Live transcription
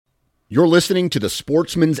You're listening to the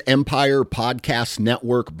Sportsman's Empire Podcast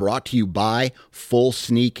Network, brought to you by Full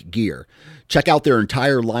Sneak Gear. Check out their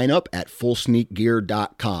entire lineup at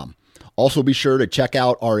fullsneakgear.com. Also be sure to check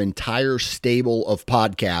out our entire stable of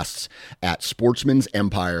podcasts at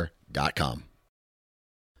sportsmansempire.com.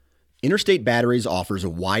 Interstate Batteries offers a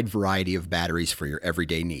wide variety of batteries for your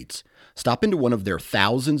everyday needs. Stop into one of their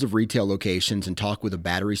thousands of retail locations and talk with a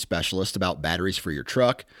battery specialist about batteries for your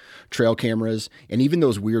truck, trail cameras, and even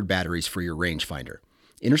those weird batteries for your rangefinder.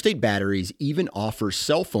 Interstate Batteries even offers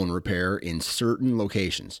cell phone repair in certain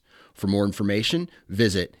locations. For more information,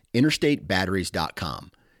 visit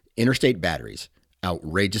interstatebatteries.com. Interstate Batteries,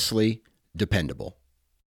 outrageously dependable.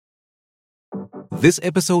 This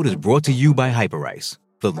episode is brought to you by Hyperice,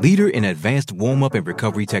 the leader in advanced warm-up and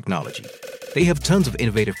recovery technology. They have tons of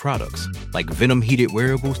innovative products, like Venom-heated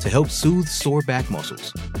wearables to help soothe sore back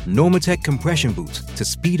muscles, Normatec compression boots to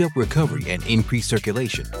speed up recovery and increase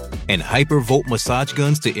circulation, and Hypervolt massage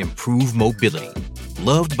guns to improve mobility.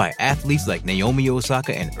 Loved by athletes like Naomi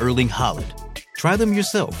Osaka and Erling Haaland. Try them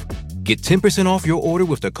yourself. Get 10% off your order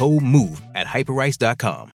with the code MOVE at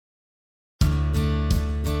hyperice.com.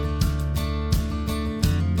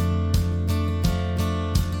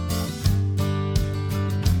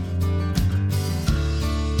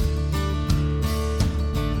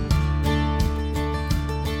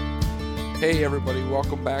 Hey everybody,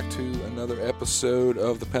 welcome back to another episode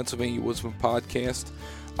of the Pennsylvania Woodsman Podcast.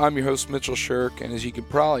 I'm your host Mitchell Shirk, and as you can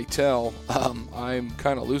probably tell, I'm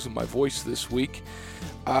kind of losing my voice this week.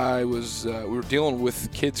 We were dealing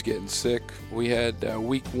with kids getting sick. We had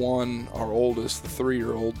week one, our oldest, the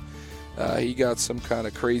 3-year-old, he got some kind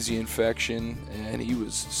of crazy infection, and he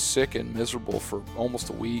was sick and miserable for almost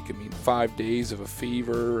a week. 5 days of a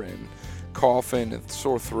fever and coughing and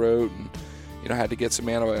sore throat, and had to get some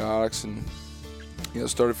antibiotics and,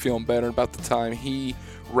 started feeling better. About the time he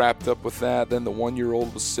wrapped up with that, then the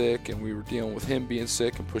 1-year-old was sick, and we were dealing with him being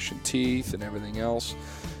sick and pushing teeth and everything else.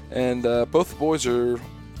 And both the boys are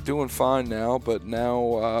doing fine now, but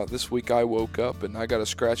now this week I woke up and I got a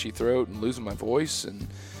scratchy throat and losing my voice. And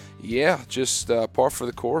yeah, just par for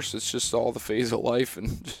the course. It's just all the phase of life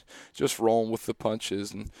and just rolling with the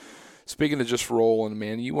punches. And speaking of just rolling,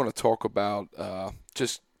 man, you want to talk about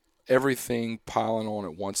just everything piling on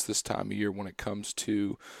at once this time of year when it comes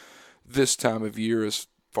to this time of year as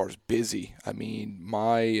far as busy.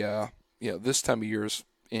 This time of year is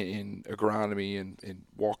in agronomy and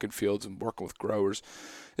walking fields and working with growers.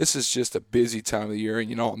 This is just a busy time of the year,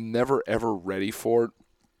 and I'm never ever ready for it.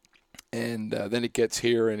 And then it gets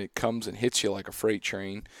here and it comes and hits you like a freight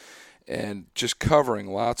train. And just covering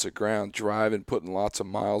lots of ground, driving, putting lots of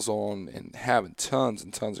miles on, and having tons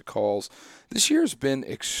and tons of calls. This year has been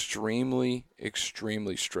extremely,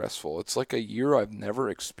 extremely stressful. It's like a year I've never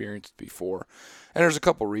experienced before. And there's a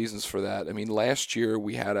couple reasons for that. Last year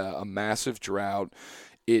we had a massive drought.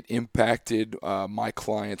 It impacted my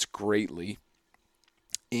clients greatly.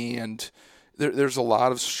 And there's a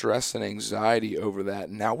lot of stress and anxiety over that.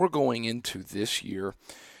 Now we're going into this year.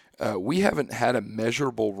 We haven't had a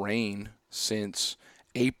measurable rain since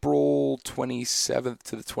April 27th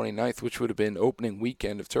to the 29th, which would have been opening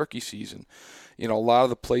weekend of turkey season. A lot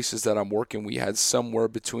of the places that I'm working, we had somewhere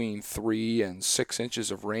between 3 and 6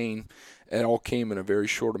 inches of rain, and it all came in a very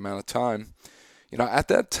short amount of time. At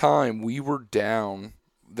that time, we were down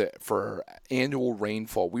for annual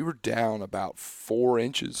rainfall. We were down about 4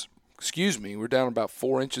 inches. We were down about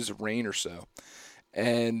 4 inches of rain or so.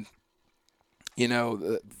 And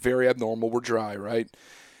very abnormal. We're dry, right?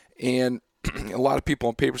 And a lot of people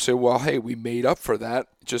on paper say, well, hey, we made up for that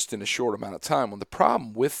just in a short amount of time. Well, the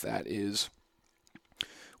problem with that is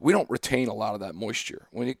we don't retain a lot of that moisture.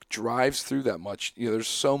 When it drives through that much, there's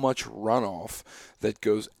so much runoff that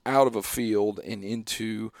goes out of a field and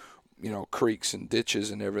into, creeks and ditches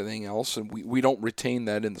and everything else, and we don't retain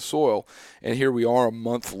that in the soil. And here we are a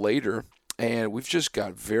month later, and we've just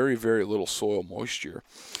got very, very little soil moisture.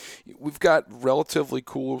 We've got relatively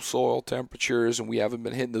cool soil temperatures, and we haven't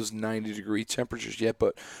been hitting those 90-degree temperatures yet,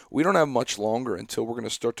 but we don't have much longer until we're going to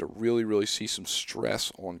start to really, really see some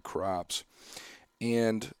stress on crops.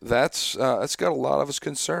 And that's got a lot of us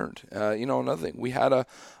concerned. Another thing, we had a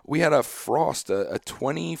frost, a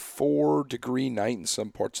 24-degree night in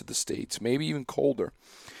some parts of the states, maybe even colder.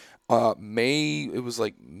 It was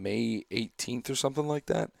like May 18th or something like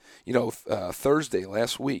that. Thursday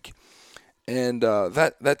last week. And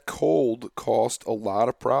that cold caused a lot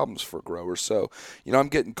of problems for growers. So, I'm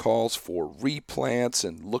getting calls for replants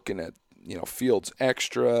and looking at, fields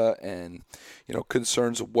extra and,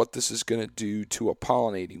 concerns of what this is going to do to a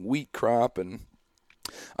pollinating wheat crop. And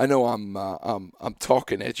I know I'm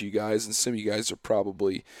talking at you guys, and some of you guys are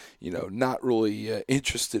probably, not really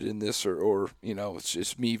interested in this, or it's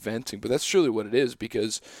just me venting. But that's truly what it is,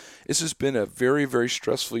 because this has been a very, very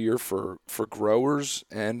stressful year for growers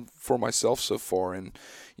and for myself so far. And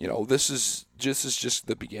this is just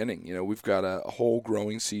the beginning. We've got a whole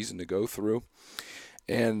growing season to go through,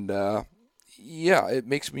 and yeah, it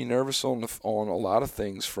makes me nervous on a lot of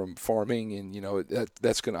things from farming, and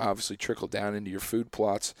that's going to obviously trickle down into your food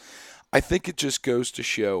plots. I think it just goes to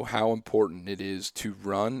show how important it is to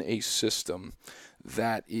run a system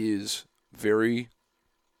that is very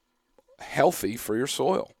healthy for your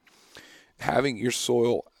soil. Having your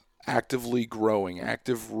soil actively growing,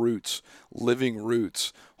 active roots, living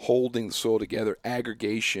roots, holding the soil together,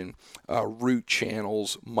 aggregation, root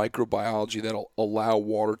channels, microbiology that'll allow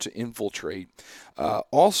water to infiltrate.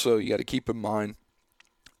 Also, you got to keep in mind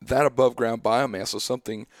that above ground biomass of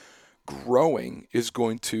something growing is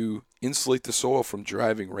going to insulate the soil from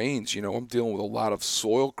driving rains. I'm dealing with a lot of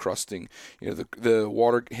soil crusting. The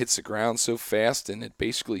water hits the ground so fast, and it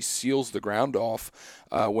basically seals the ground off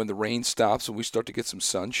when the rain stops and we start to get some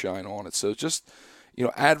sunshine on it. So just,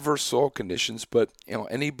 adverse soil conditions. But,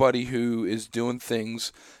 anybody who is doing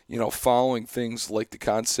things, following things like the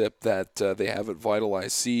concept that they have at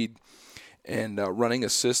Vitalized Seed, and running a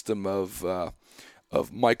system of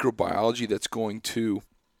microbiology that's going to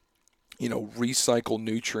recycle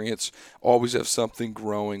nutrients, always have something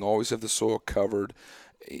growing, always have the soil covered.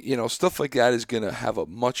 Stuff like that is going to have a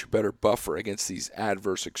much better buffer against these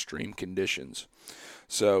adverse extreme conditions.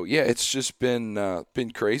 So, yeah, it's just been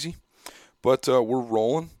crazy. But we're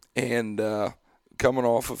rolling, and coming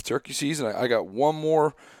off of turkey season, I got one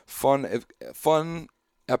more fun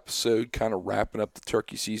episode kind of wrapping up the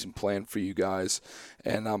turkey season plan for you guys,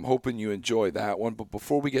 and I'm hoping you enjoy that one. But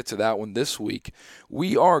before we get to that one this week,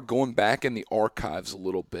 we are going back in the archives a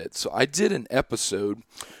little bit. So I did an episode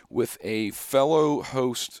with a fellow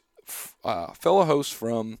host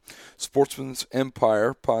from Sportsman's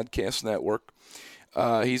Empire Podcast Network.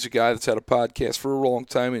 He's a guy that's had a podcast for a long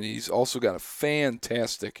time, and he's also got a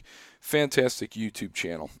fantastic YouTube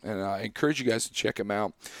channel, and I encourage you guys to check him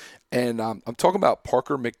out. And I'm talking about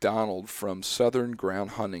Parker McDonald from Southern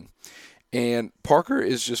Ground Hunting. And Parker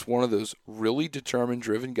is just one of those really determined,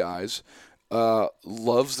 driven guys,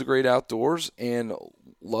 loves the great outdoors and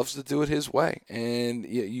loves to do it his way. And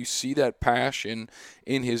you see that passion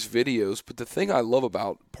in his videos. But the thing I love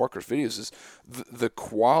about Parker's videos is the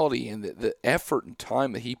quality and the effort and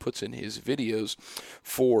time that he puts in his videos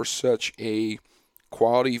for such a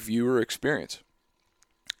quality viewer experience.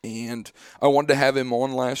 And I wanted to have him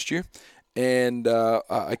on last year, and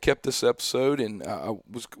I kept this episode, and I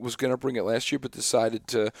was going to bring it last year, but decided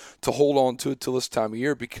to hold on to it till this time of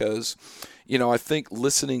year, because I think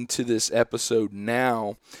listening to this episode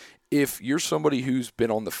now, if you're somebody who's been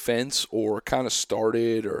on the fence or kind of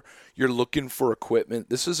started, or you're looking for equipment,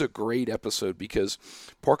 this is a great episode, because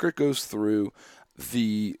Parker goes through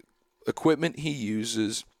the equipment he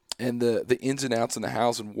uses and the ins and outs and the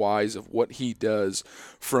hows and whys of what he does,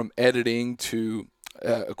 from editing to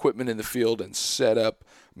equipment in the field and setup,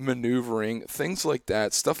 maneuvering, things like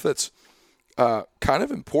that, stuff that's kind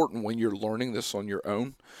of important when you're learning this on your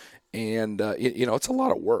own. And, it's a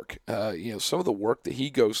lot of work. Some of the work that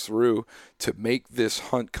he goes through to make this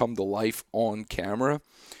hunt come to life on camera,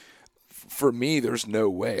 for me, there's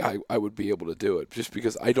no way I would be able to do it, just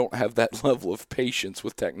because I don't have that level of patience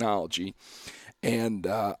with technology. And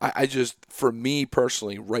I just, for me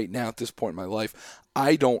personally, right now at this point in my life,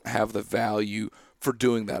 I don't have the value for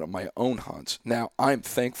doing that on my own hunts. Now, I'm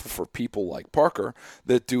thankful for people like Parker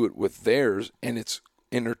that do it with theirs, and it's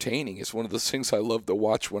entertaining. It's one of those things I love to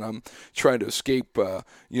watch when I'm trying to escape, the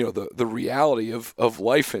reality of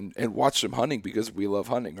life and watch some hunting, because we love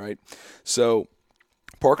hunting, right? So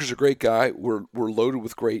Parker's a great guy. We're loaded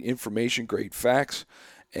with great information, great facts.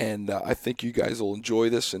 And I think you guys will enjoy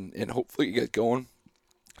this, and hopefully you get going.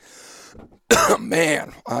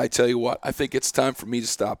 Man, I tell you what, I think it's time for me to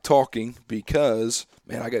stop talking, because,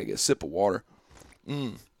 man, I got to get a sip of water.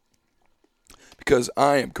 Because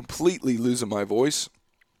I am completely losing my voice.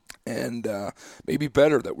 And maybe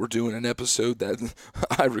better that we're doing an episode that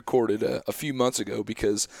I recorded a few months ago,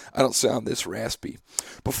 because I don't sound this raspy.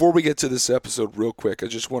 Before we get to this episode real quick, I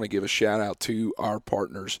just want to give a shout out to our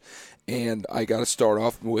partners. And I got to start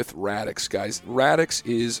off with Radix, guys. Radix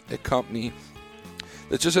is a company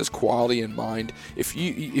that just has quality in mind. If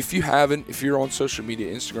you're on social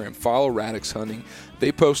media, Instagram, follow Radix Hunting.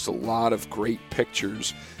 They post a lot of great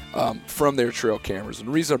pictures from their trail cameras. And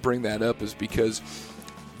the reason I bring that up is because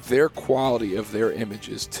their quality of their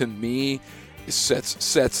images, to me,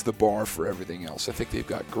 sets the bar for everything else. I think they've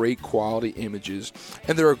got great quality images,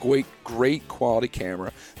 and they're a great quality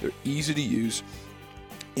camera. They're easy to use,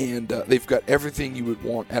 and they've got everything you would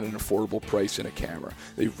want at an affordable price in a camera.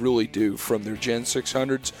 They really do, from their Gen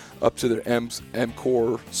 600s up to their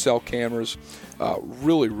M-Core cell cameras.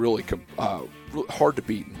 Really hard to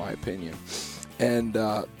beat, in my opinion. And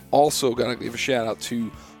also got to give a shout out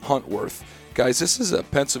to Huntworth. Guys, this is a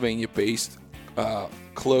Pennsylvania-based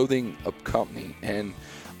clothing company, and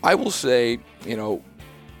I will say,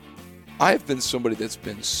 I've been somebody that's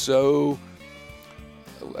been so,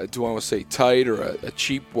 do I want to say tight or a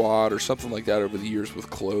cheap wad or something like that over the years with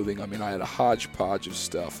clothing. I mean, I had a hodgepodge of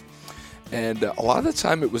stuff, and a lot of the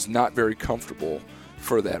time it was not very comfortable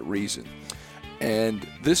for that reason. And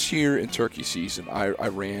this year in turkey season, I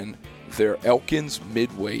ran their Elkins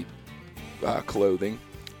midweight clothing.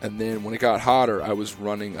 And then when it got hotter, I was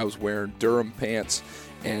wearing Durham pants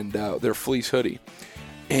and their fleece hoodie.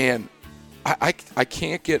 And I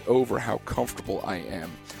can't get over how comfortable I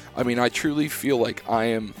am. I mean, I truly feel like I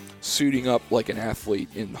am suiting up like an athlete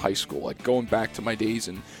in high school, like going back to my days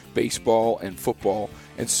in baseball and football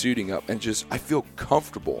and suiting up. And just, I feel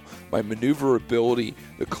comfortable. My maneuverability,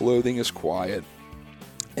 the clothing is quiet.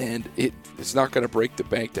 And it's not going to break the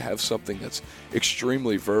bank to have something that's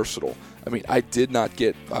extremely versatile. I mean, I did not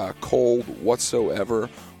get cold whatsoever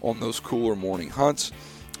on those cooler morning hunts.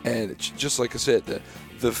 And it's just like I said,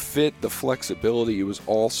 the fit, the flexibility, it was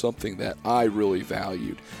all something that I really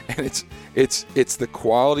valued. And it's the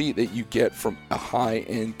quality that you get from a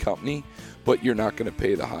high-end company, but you're not going to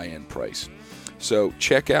pay the high-end price. So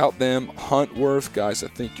check out them, Huntworth. Guys, I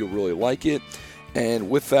think you'll really like it. And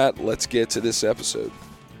with that, let's get to this episode.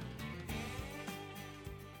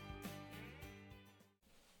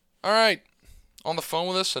 All right, on the phone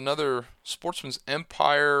with us, another Sportsman's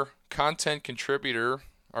Empire content contributor,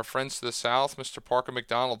 our friends to the south, Mr. Parker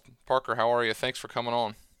McDonald. Parker, how are you? Thanks for coming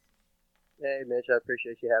on. Hey, Mitch, I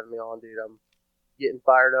appreciate you having me on, dude. I'm getting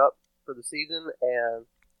fired up for the season, and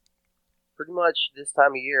pretty much this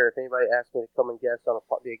time of year, if anybody asks me to come and be a guest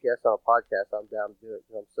on a podcast, I'm down to do it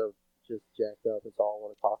because I'm so just jacked up. It's all I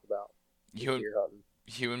want to talk about. Deer hunting.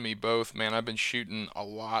 You and me both, man. I've been shooting a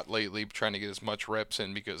lot lately, trying to get as much reps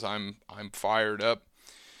in because I'm fired up.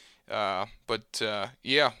 Yeah,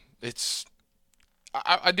 it's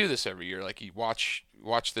I do this every year. Like, you watch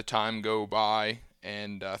the time go by,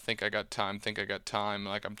 and think I got time.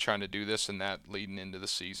 Like, I'm trying to do this and that leading into the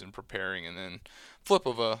season, preparing, and then flip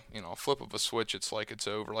of a switch, it's like it's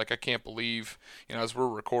over. Like, I can't believe, as we're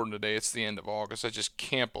recording today, it's the end of August. I just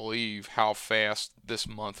can't believe how fast this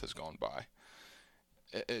month has gone by.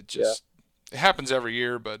 It happens every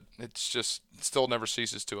year, but it still never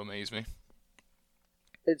ceases to amaze me.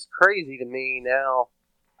 It's crazy to me now.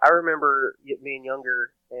 I remember being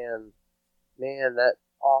younger, and man, that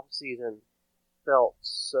off season felt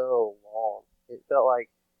so long. It felt like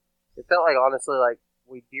honestly like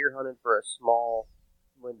we deer hunted for a small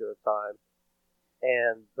window of time,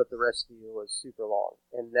 but the rest of the year was super long.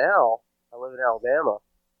 And now I live in Alabama,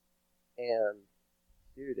 and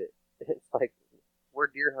dude, it's like we're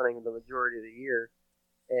deer hunting the majority of the year,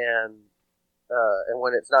 and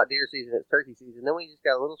when it's not deer season, it's turkey season. Then we just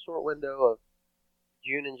got a little short window of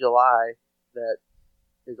June and July that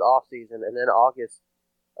is off season, and then August.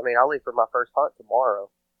 I mean, I'll leave for my first hunt tomorrow,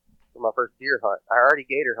 for my first deer hunt. I already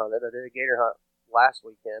gator hunted. I did a gator hunt last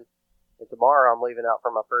weekend, and tomorrow I'm leaving out for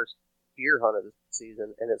my first deer hunt of the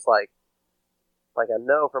season. And it's like I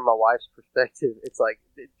know from my wife's perspective, it's like,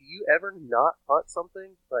 do you ever not hunt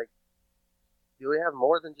something? Like, do we have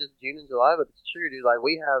more than just June and July? But it's true, dude. Like,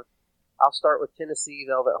 I'll start with Tennessee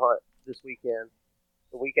velvet hunt this weekend.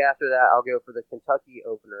 The week after that, I'll go for the Kentucky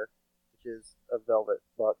opener, which is a velvet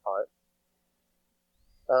buck hunt.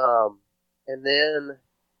 And then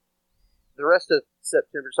the rest of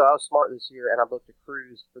September. So I was smart this year, and I booked a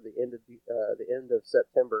cruise for the end of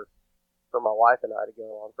September for my wife and I to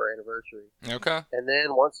go on for our anniversary. Okay. And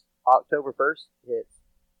then once October 1st hits,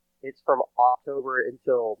 it's from October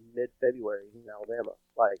until mid-February in Alabama.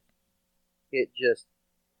 Like, it's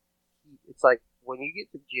like when you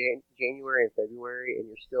get to January and February and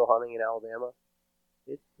you're still hunting in Alabama,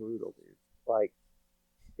 it's brutal, dude. Like,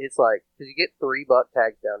 it's like, because you get 3 buck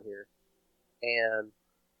tags down here, and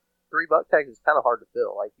 3 buck tags is kind of hard to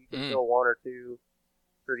fill. Like, you can fill 1 or 2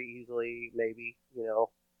 pretty easily, maybe,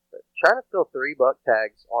 but trying to fill 3 buck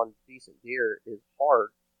tags on decent deer is hard.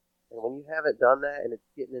 And when you haven't done that, and it's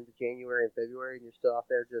getting into January and February, and you're still out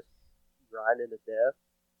there just grinding to death,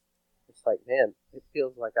 it's like, man, it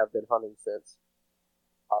feels like I've been hunting since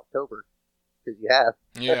October, because you have.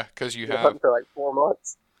 Yeah, because you have. Hunting for like 4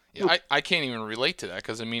 months. Yeah, I can't even relate to that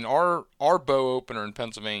because, I mean, our bow opener in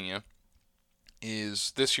Pennsylvania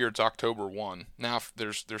is this year. It's October 1. Now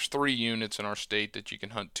there's 3 units in our state that you can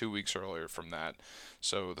hunt 2 weeks earlier from that,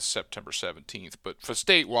 so the September 17th. But for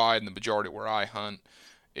statewide and the majority where I hunt,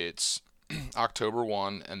 it's October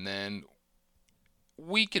 1, and then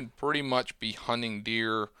we can pretty much be hunting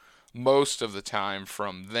deer most of the time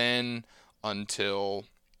from then until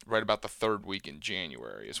right about the 3rd week in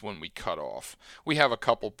January is when we cut off. We have a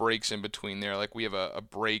couple breaks in between there, like we have a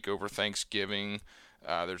break over Thanksgiving.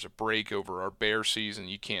 There's a break over our bear season.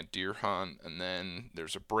 You can't deer hunt. And then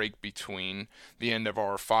there's a break between the end of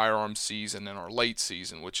our firearm season and our late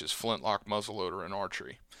season, which is flintlock, muzzleloader, and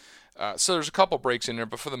archery. So there's a couple breaks in there,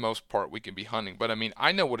 but for the most part, we can be hunting. But I mean,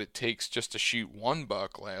 I know what it takes just to shoot one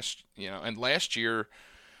buck and last year,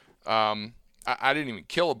 I didn't even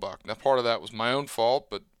kill a buck. Now, part of that was my own fault,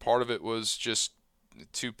 but part of it was just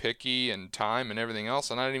too picky and time and everything else,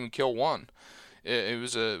 and I didn't even kill one. It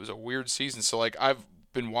was a weird season. So like I've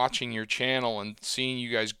been watching your channel and seeing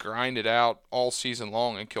you guys grind it out all season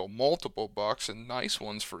long and kill multiple bucks and nice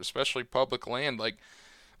ones for especially public land. Like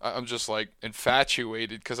I'm just like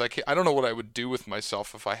infatuated because I don't know what I would do with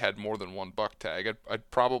myself if I had more than one buck tag.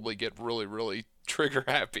 I'd probably get really, really trigger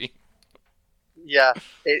happy. Yeah,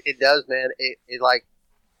 it does, man. It like,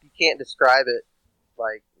 you can't describe it.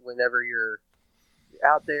 Like whenever you're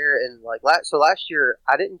out there and like last year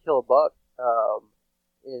I didn't kill a buck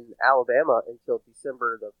in Alabama until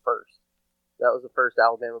December the 1st. That was the first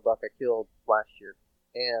Alabama buck I killed last year.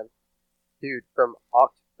 And dude, from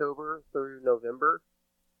October through November,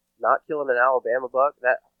 not killing an Alabama buck,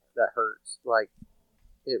 that hurts. Like,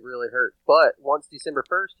 it really hurts. But once December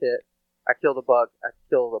 1st hit, I killed a buck. I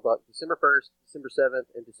killed a buck December 1st, December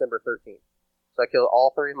 7th, and December 13th. So I killed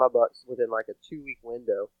all 3 of my bucks within like a 2-week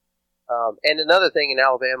window. And another thing in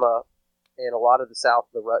Alabama and a lot of the South,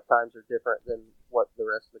 the rut times are different than what the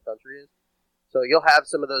rest of the country is. So you'll have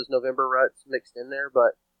some of those November ruts mixed in there,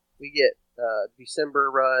 but we get December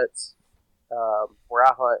ruts. Where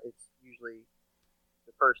I hunt, it's usually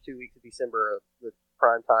the first 2 weeks of December of the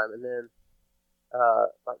prime time, and then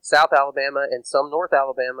like South Alabama and some North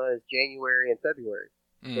Alabama is January and February.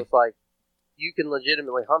 So it's like you can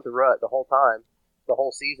legitimately hunt the rut the whole time, the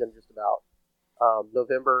whole season, just about.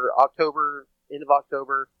 November, October, end of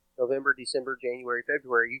October, November, December, January,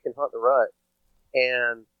 February, you can hunt the rut.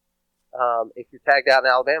 And if you're tagged out in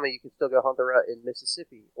Alabama, you can still go hunt the rut in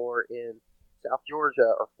Mississippi or in South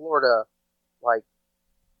Georgia or Florida. Like,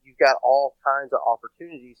 you've got all kinds of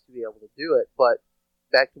opportunities to be able to do it. But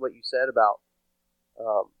back to what you said about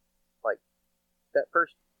like that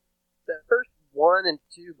first 1 and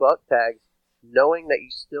 2 buck tags, knowing that you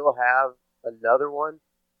still have another one,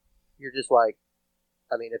 you're just like,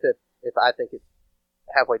 I mean, if I think it's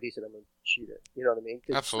halfway decent, I'm going to shoot it. You know what I mean?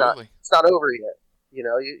 Absolutely. It's not over yet. You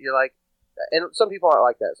know, you're like, and some people aren't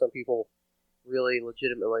like that. Some people really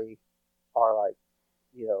legitimately are like,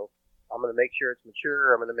 you know, I'm going to make sure it's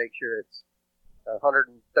mature. I'm going to make sure it's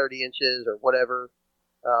 130 inches or whatever.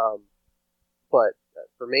 But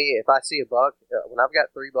for me, if I see a buck, when I've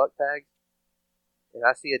got 3 buck tags and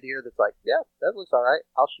I see a deer that's like, yeah, that looks all right,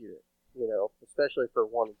 I'll shoot it, you know, especially for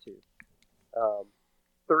 1 and 2.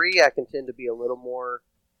 3, I can tend to be a little more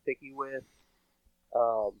picky with.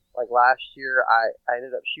 Like last year, I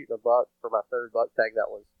ended up shooting a buck for my 3rd buck tag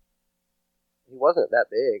he wasn't that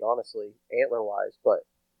big, honestly, antler-wise, but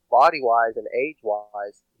body-wise and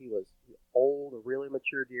age-wise, he was old, a really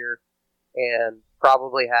mature deer, and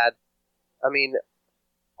probably had, I mean,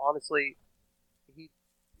 honestly,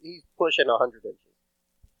 he's pushing 100 inches.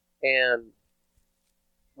 And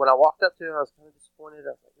when I walked up to him, I was kind of disappointed.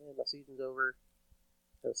 I was like, man, my season's over.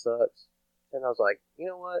 That sucks. And I was like, you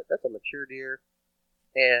know what? That's a mature deer.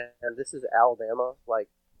 And this is Alabama. Like,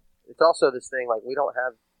 it's also this thing, like, we don't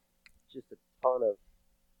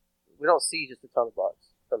see just a ton of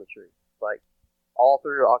bucks from a tree. Like, all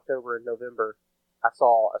through October and November, I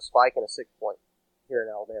saw a spike and a 6-point here in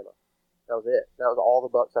Alabama. That was it. That was all the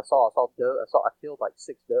bucks I saw. I killed like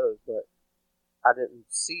 6 does, but I didn't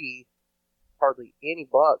see hardly any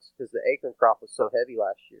bucks because the acorn crop was so heavy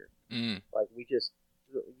last year. Like,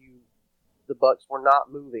 the bucks were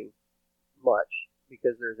not moving much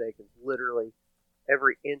because there's acorns. Literally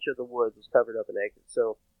every inch of the woods was covered up in acorns.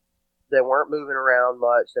 So they weren't moving around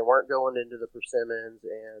much. They weren't going into the persimmons,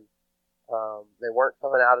 and they weren't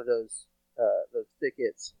coming out of those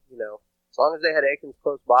thickets. You know, as long as they had acorns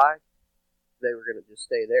close by, they were going to just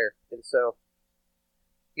stay there. And so,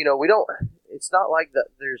 you know, it's not like that.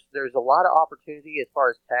 There's a lot of opportunity as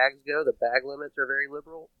far as tags go. The bag limits are very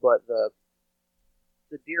liberal, but the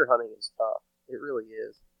deer hunting is tough. It really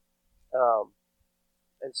is.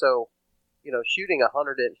 And so, shooting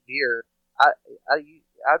 100-inch deer,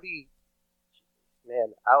 I'd be,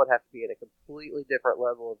 man, I would have to be at a completely different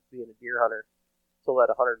level of being a deer hunter to let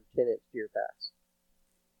a 110-inch deer pass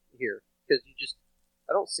here, because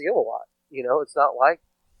I don't see them a lot. It's not like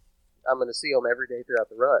I'm going to see them every day throughout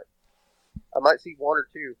the rut. I might see one or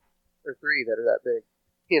two or three that are that big,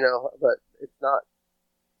 but it's not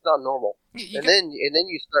normal. And then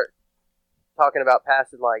you start talking about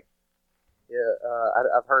passing I've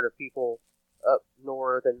heard of people up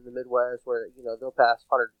north and in the Midwest where they'll pass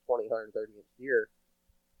 120, 130 inch deer,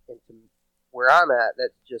 and to where I'm at,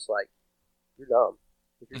 that's just like, you're dumb.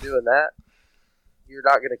 If you're doing that, you're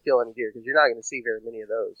not going to kill any deer because you're not going to see very many of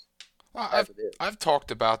those. I've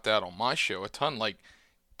talked about that on my show a ton. Like,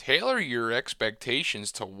 tailor your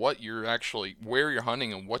expectations to where you're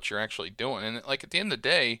hunting and what you're actually doing. And like, at the end of the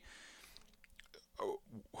day,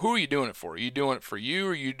 who are you doing it for? Are you doing it for you?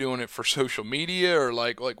 Or are you doing it for social media? Or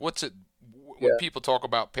like what's it? When people talk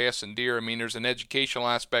about passing deer, I mean, there's an educational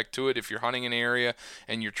aspect to it. If you're hunting an area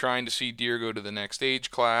and you're trying to see deer go to the next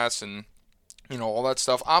age class and all that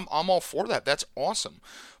stuff, I'm all for that. That's awesome.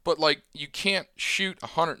 But like, you can't shoot a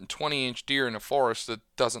 120-inch deer in a forest that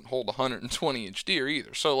doesn't hold a 120-inch deer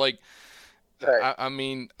either. So like, right. I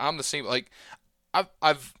mean, I'm the same. Like,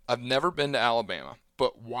 I've never been to Alabama,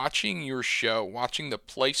 but watching your show, watching the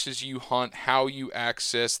places you hunt, how you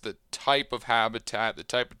access the type of habitat, the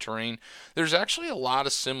type of terrain, there's actually a lot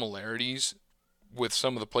of similarities with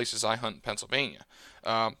some of the places I hunt in Pennsylvania.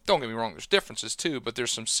 Don't get me wrong, there's differences too, but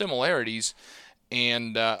there's some similarities.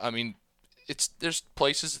 And I mean, there's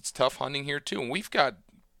places it's tough hunting here too, and we've got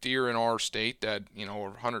deer in our state that are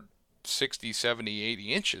 160, 70,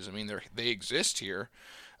 80 inches. I mean, they exist here.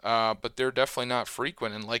 But they're definitely not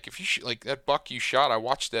frequent. And like, if you like that buck you shot, I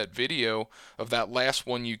watched that video of that last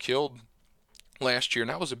one you killed last year, and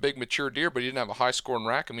that was a big mature deer, but he didn't have a high scoring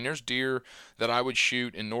rack. I mean, there's deer that I would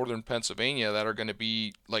shoot in northern Pennsylvania that are going to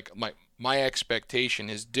be like, my expectation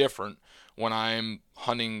is different when I'm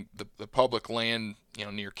hunting the public land,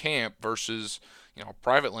 near camp versus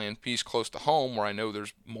private land piece close to home where I know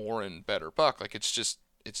there's more and better buck. Like, it's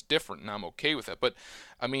different, and I'm okay with it. But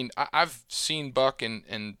I mean, I've seen buck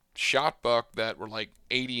and shot buck that were like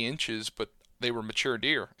 80 inches, but they were mature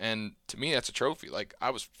deer, and to me, that's a trophy. Like,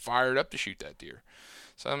 I was fired up to shoot that deer.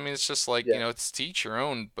 So I mean, it's just like, it's to each your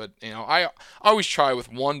own. But I always try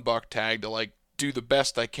with one buck tag to like do the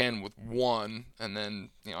best I can with one, and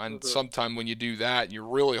then and sometime when you do that, you're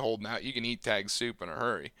really holding out. You can eat tag soup in a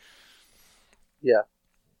hurry. Yeah.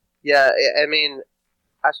 I mean,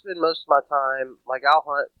 I spend most of my time, like, I'll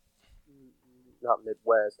hunt, not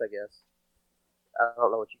Midwest, I guess. I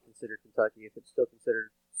don't know what you consider Kentucky, if it's still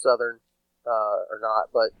considered Southern or not,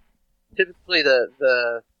 but typically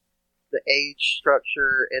the age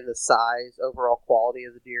structure and the size, overall quality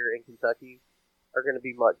of the deer in Kentucky are going to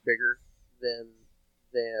be much bigger than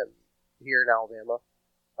here in Alabama.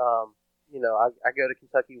 I go to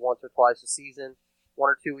Kentucky once or twice a season, 1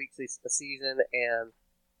 or 2 weeks a season, and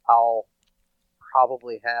I'll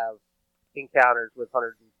probably have encounters with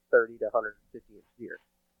 130 to 150 inch deer.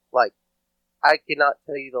 Like, I cannot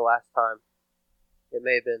tell you the last time. It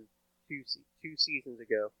may have been two seasons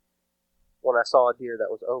ago when I saw a deer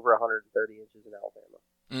that was over 130 inches in Alabama.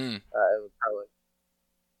 It was probably,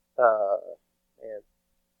 and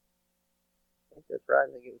I think that's right.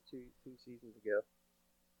 I think it was two seasons ago.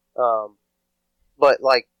 But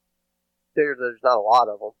like, there's not a lot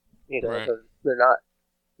of them. Right. They're not.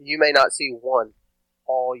 You may not see one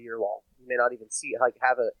all year long. You may not even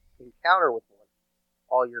have an encounter with one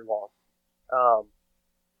all year long.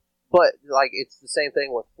 But like, it's the same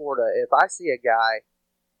thing with Florida. If I see a guy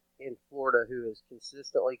in Florida who is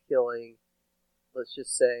consistently killing, let's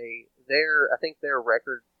just say I think their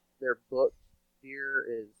book deer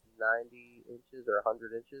is 90 inches or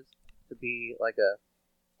 100 inches to be like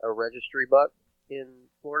a registry buck in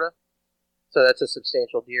Florida. So that's a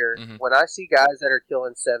substantial deer. Mm-hmm. When I see guys that are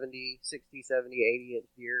killing 60, 70, 80 inch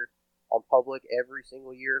deer on public every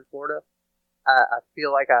single year in Florida, I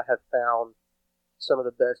feel like I have found some of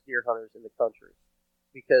the best deer hunters in the country.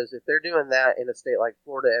 Because if they're doing that in a state like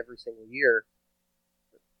Florida every single year,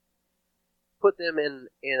 put them in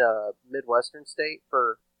a Midwestern state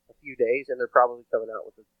for a few days, and they're probably coming out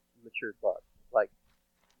with a matured buck. Like,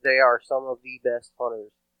 they are some of the best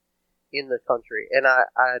hunters in the country. And I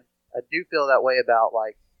do feel that way about,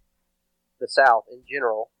 like, the South in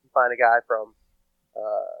general. You find a guy from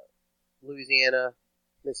Louisiana,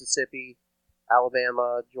 Mississippi,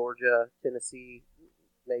 Alabama, Georgia, Tennessee,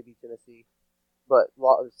 maybe Tennessee, but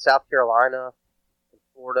South Carolina, and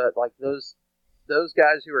Florida, like those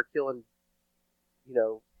guys who are killing,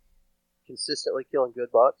 consistently killing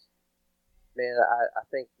good bucks, man, I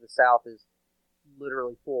think the South is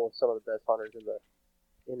literally full of some of the best hunters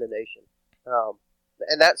in the nation.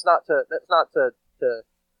 And that's not to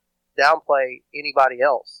downplay anybody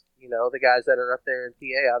else. You know, the guys that are up there in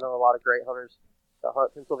PA. I know a lot of great hunters that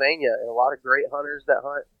hunt Pennsylvania, and a lot of great hunters that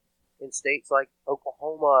hunt in states like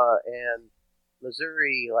Oklahoma and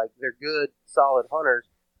Missouri. Like, they're good, solid hunters.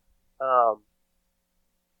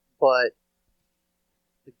 But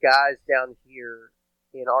the guys down here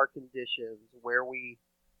in our conditions, where we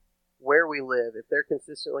live, if they're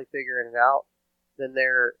consistently figuring it out, then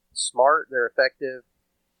they're smart, they're effective,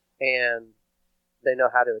 and they know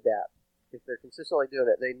how to adapt. If they're consistently doing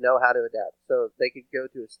it, they know how to adapt. So they could go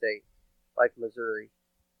to a state like Missouri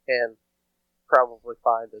and probably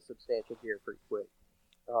find a substantial deer pretty quick.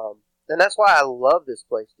 And that's why I love this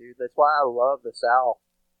place, dude. That's why I love the South.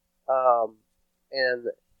 And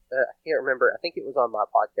I can't remember. I think it was on my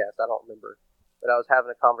podcast. I don't remember. But I was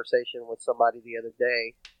having a conversation with somebody the other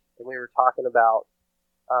day, and we were talking about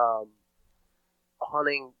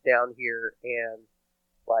hunting down here and,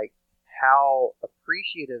 like, how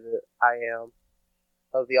appreciative I am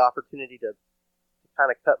of the opportunity to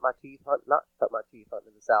kind of not cut my teeth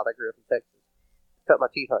hunting in the South. I grew up in Texas. Cut my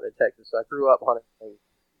teeth hunting in Texas. So I grew up hunting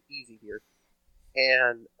easy deer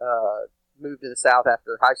and moved to the South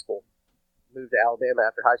after high school. Moved to Alabama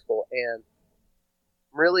after high school, and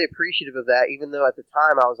I'm really appreciative of that, even though at the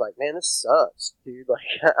time I was like, man, this sucks, dude. Like,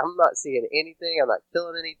 I'm not seeing anything. I'm not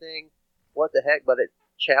killing anything. What the heck? But it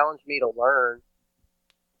challenged me to learn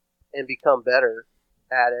and become better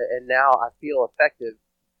at it, and now I feel effective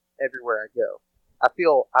everywhere I go.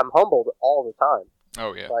 I'm humbled all the time.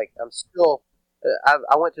 Oh, yeah. Like, I'm still,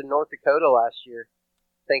 I went to North Dakota last year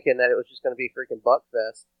thinking that it was just going to be freaking buck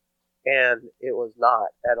fest, and it was not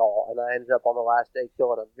at all. And I ended up on the last day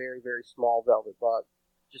killing a very, very small velvet buck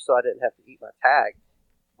just so I didn't have to eat my tag.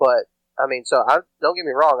 But, I mean, don't get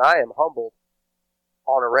me wrong, I am humbled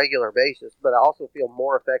on a regular basis, but I also feel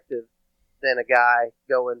more effective than a guy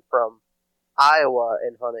going from Iowa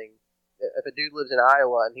and hunting. If a dude lives in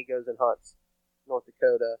Iowa and he goes and hunts North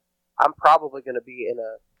Dakota, I'm probably going to be in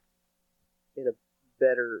a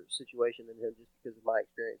better situation than him just because of my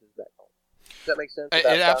experiences back home. Does that make sense?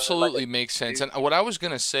 It absolutely makes sense. And what I was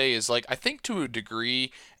going to say is, like, I think to a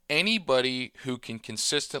degree, anybody who can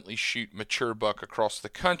consistently shoot mature buck across the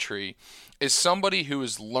country is somebody who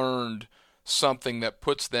has learned something that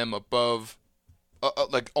puts them above,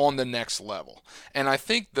 like, on the next level. And I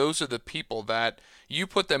think those are the people that you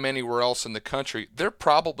put them anywhere else in the country, they're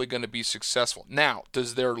probably going to be successful. Now,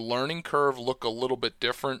 does their learning curve look a little bit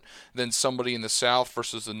different than somebody in the South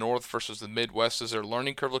versus the North versus the Midwest? Does their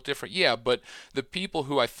learning curve look different? Yeah, but the people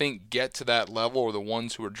who I think get to that level are the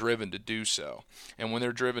ones who are driven to do so. And when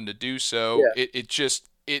they're driven to do so, yeah.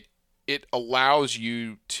 it allows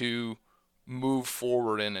you to move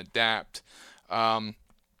forward and adapt. I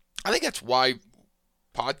think that's why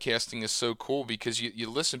podcasting is so cool, because you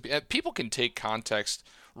listen. People can take context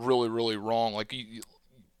really, really wrong. Like, you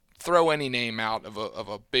throw any name out of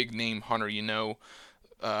a big name hunter,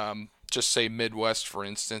 just say Midwest, for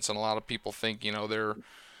instance, and a lot of people think they're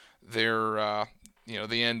the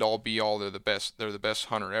end all be all. They're the best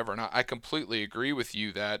hunter ever, and I completely agree with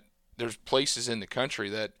you that there's places in the country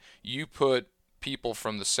that you put people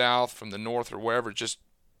from the South, from the North, or wherever, just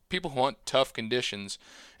people who hunt tough conditions,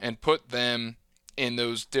 and put them in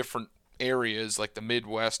those different areas like the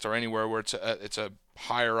Midwest or anywhere where it's a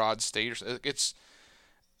higher odds state,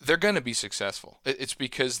 they're going to be successful. It's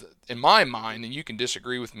because, in my mind, and you can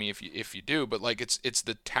disagree with me if you do, but, like, it's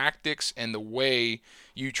the tactics and the way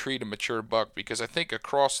you treat a mature buck. Because I think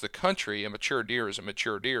across the country, a mature deer is a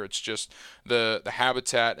mature deer. It's just the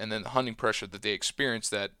habitat and then the hunting pressure that they experience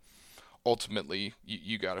that ultimately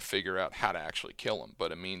you got to figure out how to actually kill them.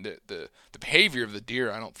 But I mean, the behavior of the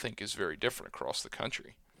deer, I don't think, is very different across the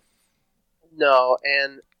country. No,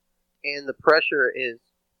 and the pressure is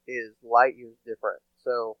light years different.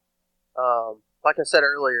 So, like I said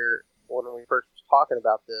earlier when we first was talking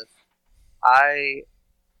about this,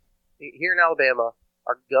 here in Alabama,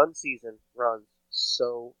 our gun season runs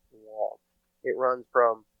so long. It runs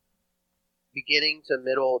from beginning to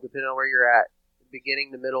middle, depending on where you're at,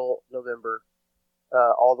 beginning to middle November,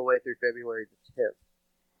 all the way through February the 10th.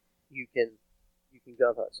 You can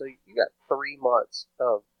gun hunt. So you got 3 months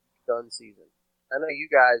of gun season. I know you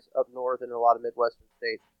guys up north in a lot of Midwestern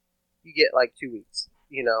states, you get like 2 weeks.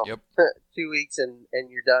 Yep. 2 weeks and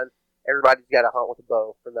you're done. Everybody's got to hunt with a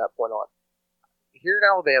bow from that point on. Here in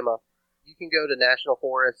Alabama, you can go to national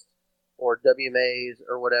forests or WMAs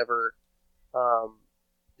or whatever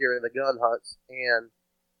during the gun hunts, and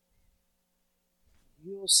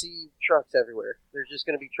you'll see trucks everywhere. There's just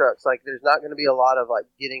going to be trucks. Like, there's not going to be a lot of, like,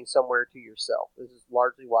 getting somewhere to yourself. This is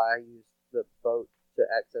largely why I use the boat to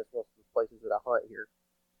access most of the places that I hunt here,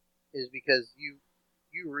 is because you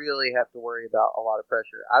really have to worry about a lot of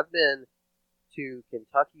pressure. I've been to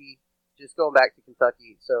Kentucky, just going back to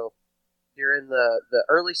Kentucky. So during the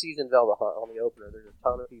early season velvet hunt on the opener, there's a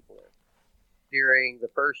ton of people there. During the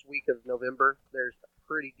first week of November, there's a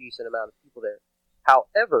pretty decent amount of people there.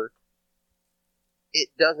 However, it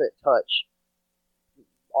doesn't touch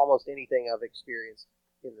almost anything I've experienced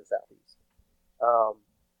in the Southeast.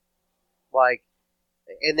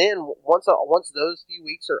 And then once those few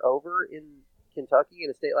weeks are over in Kentucky, in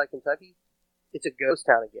a state like Kentucky, it's a ghost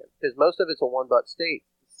town again, because most of it's a $1 state.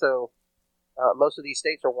 So most of these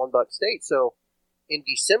states are $1 states. So in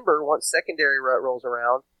December, once secondary rut rolls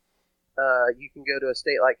around, you can go to a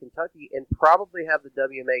state like Kentucky and probably have the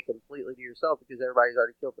WMA completely to yourself, because everybody's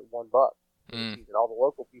already killed at $1. And all the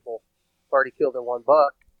local people have already killed at $1.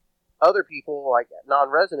 Other people, like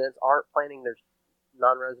non-residents, aren't planning their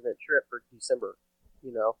non-resident trip for December.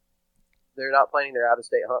 You know, they're not planning their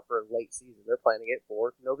out-of-state hunt for late season. They're planning it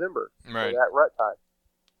for November, right, for that rut time.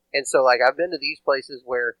 And so, like, I've been to these places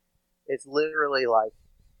where it's literally like,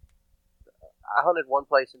 I hunted one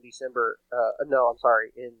place in December.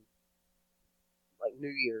 In like New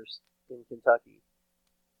Year's in Kentucky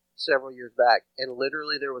several years back, and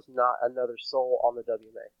literally there was not another soul on the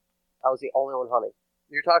WMA. I was the only one hunting.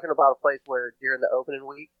 You're talking about a place where during the opening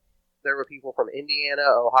week, there were people from Indiana,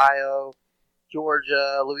 Ohio,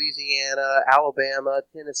 Georgia, Louisiana, Alabama,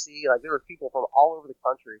 Tennessee. Like, there were people from all over the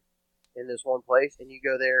country in this one place, and you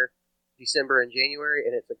go there December and January,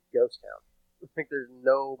 and it's a ghost town. Like, there's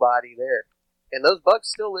nobody there. And those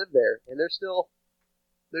bucks still live there, and they're still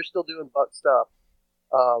doing buck stuff.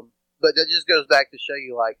 But that just goes back to show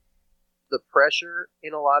you, like, the pressure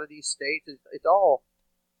in a lot of these states. It's all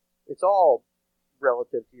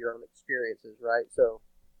relative to your own experiences, right? So,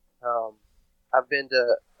 I've been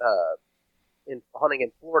to hunting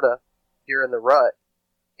in Florida during the rut,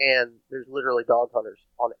 and there's literally dog hunters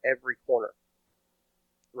on every corner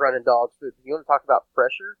running dogs. You want to talk about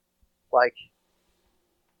pressure? Like,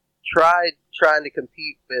 trying to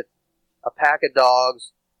compete with a pack of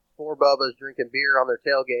dogs, 4 Bubbas drinking beer on their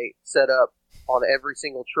tailgate, set up on every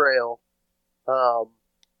single trail.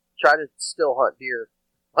 Try to still hunt deer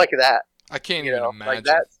like that. I can't even imagine.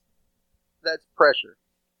 Like, that's pressure.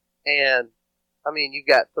 And I mean, you've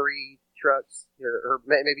got 3 trucks, or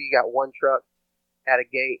maybe you got 1 truck at a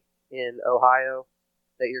gate in Ohio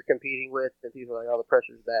that you're competing with, and people are like, "Oh, the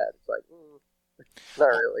pressure's bad." It's like, not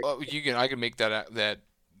really. Well, I can make that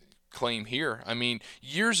claim here. I mean,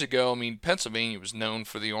 years ago, Pennsylvania was known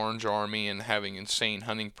for the Orange Army and having insane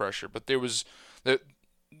hunting pressure, but there was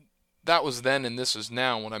that was then, and this is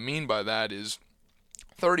now. What I mean by that is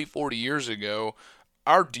 30, 40 years ago,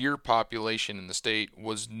 our deer population in the state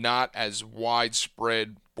was not as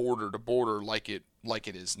widespread border to border like it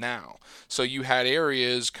is now. So you had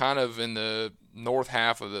areas kind of in the north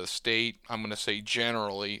half of the state, I'm going to say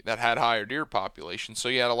generally, that had higher deer populations. So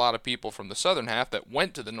you had a lot of people from the southern half that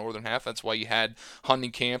went to the northern half. That's why you had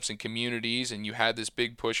hunting camps and communities, and you had this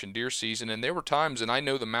big push in deer season. And there were times, and I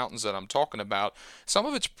know the mountains that I'm talking about, some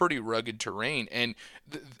of it's pretty rugged terrain, and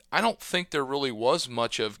I don't think there really was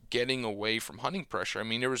much of getting away from hunting pressure. I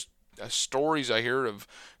mean, there was stories I hear of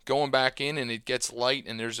going back in and it gets light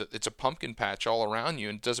and it's a pumpkin patch all around you,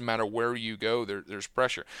 and it doesn't matter where you go, there's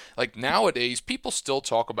pressure. Like, nowadays, people still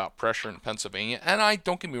talk about pressure in Pennsylvania, and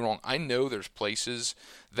don't get me wrong, I know there's places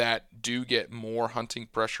that do get more hunting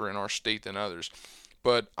pressure in our state than others,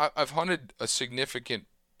 but I've hunted a significant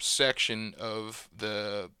section of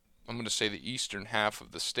I'm going to say the eastern half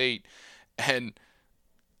of the state, and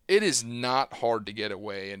it is not hard to get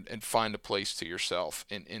away and find a place to yourself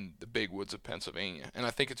in the big woods of Pennsylvania. And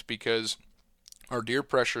I think it's because our deer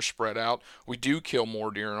pressure spread out. We do kill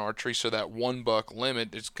more deer in archery, so that 1 buck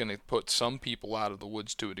limit is going to put some people out of the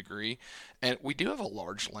woods to a degree. And we do have a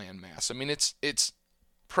large land mass. I mean, it's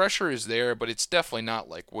pressure is there, but it's definitely not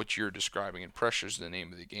like what you're describing, and pressure is the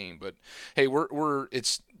name of the game. But hey,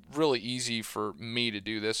 it's really easy for me to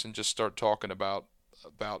do this and just start talking about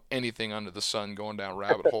anything under the sun, going down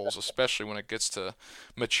rabbit holes, especially when it gets to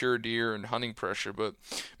mature deer and hunting pressure. But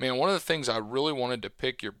man, one of the things I really wanted to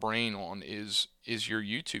pick your brain on is your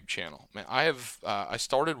YouTube channel. Man, I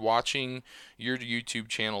started watching your YouTube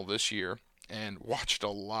channel this year and watched a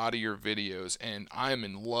lot of your videos, and I'm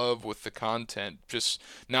in love with the content, just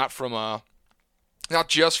not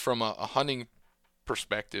just from a hunting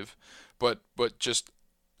perspective, but just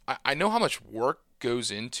I know how much work goes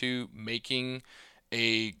into making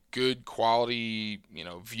a good quality,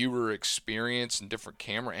 viewer experience and different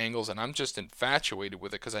camera angles, and I'm just infatuated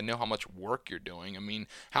with it because I know how much work you're doing. I mean,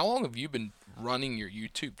 how long have you been running your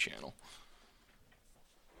YouTube channel?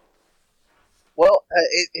 Well,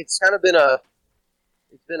 it's kind of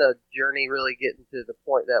it's been a journey really getting to the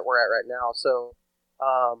point that we're at right now. So,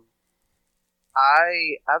 um,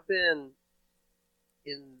 I've been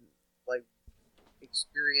in like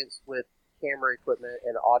experience with camera equipment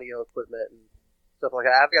and audio equipment and stuff like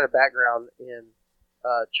that. I've got a background in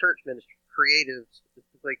church ministry,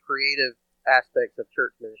 specifically creative aspects of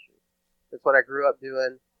church ministry. That's what I grew up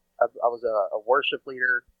doing. I was a worship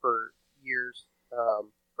leader for years.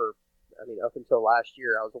 Up until last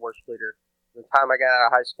year, I was a worship leader. From the time I got out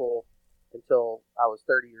of high school until I was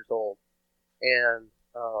 30 years old, and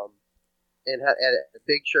at a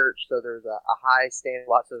big church, so there's a high standard,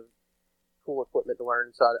 lots of cool equipment to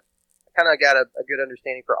learn. So I kind of got a good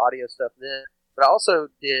understanding for audio stuff then. But I also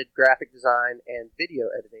did graphic design and video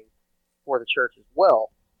editing for the church as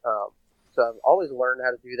well. So I've always learned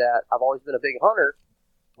how to do that. I've always been a big hunter,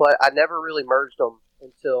 but I never really merged them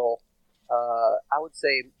until I would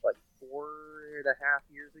say like 4.5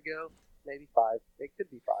 years ago, maybe 5. It could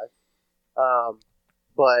be 5.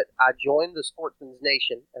 But I joined the Sportsman's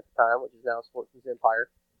Nation at the time, which is now Sportsman's Empire,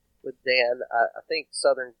 with Dan. I think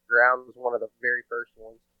Southern Ground was one of the very first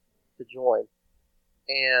ones to join.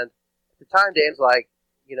 And at the time, Dan's like,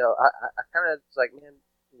 I kind of was like, man,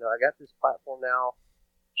 I got this platform now.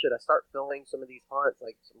 Should I start filming some of these hunts?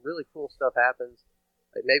 Like, some really cool stuff happens.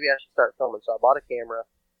 Like, maybe I should start filming. So I bought a camera.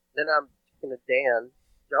 Then I'm talking to Dan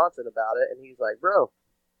Johnson about it, and he's like, bro,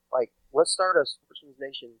 like, let's start a Sportsman's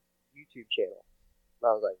Nation YouTube channel. And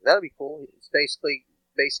I was like, that'd be cool. It's basically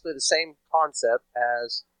the same concept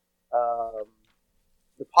as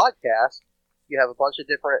the podcast. You have a bunch of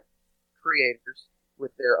different creators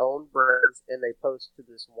with their own brands, and they post to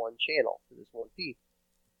this one channel, to this one feed.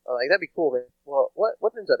 I'm like, that'd be cool, man. Well,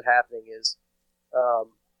 what ends up happening is,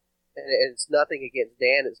 and it's nothing against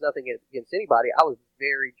Dan, it's nothing against anybody. I was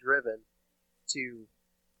very driven to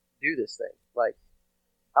do this thing. Like,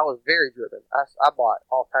 I was very driven. I bought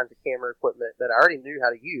all kinds of camera equipment that I already knew how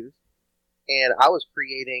to use, and I was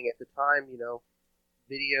creating at the time,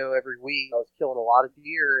 video every week. I was killing a lot of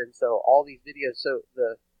deer, and so all these videos. So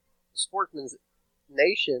the Sportsman's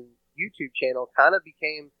Nation YouTube channel kind of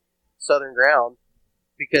became Southern Ground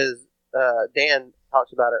because Dan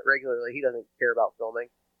talks about it regularly. He doesn't care about filming.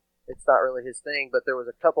 It's not really his thing, but there was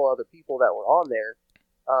a couple other people that were on there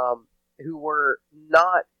who were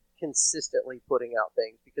not consistently putting out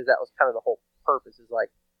things, because that was kind of the whole purpose, is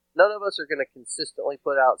like, none of us are going to consistently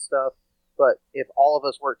put out stuff, but if all of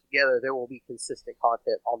us work together, there will be consistent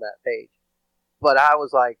content on that page. But I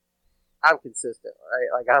was like, I'm consistent,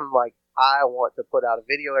 right? Like, I want to put out a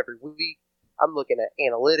video every week. I'm looking at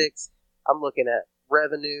analytics. I'm looking at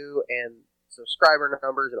revenue and subscriber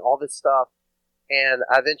numbers and all this stuff. And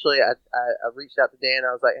eventually I reached out to Dan.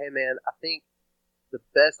 I was like, hey, man, I think the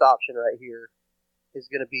best option right here is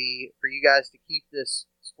going to be for you guys to keep this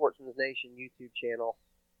Sportsman's Nation YouTube channel.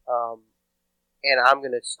 And I'm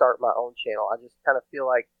going to start my own channel. I just kind of feel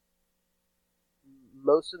like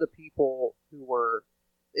most of the people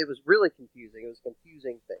it was really confusing. It was a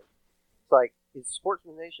confusing thing. It's like, is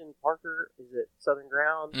Sportsman's Nation Parker? Is it Southern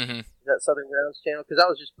Ground? Mm-hmm. Is that Southern Ground's channel? Because I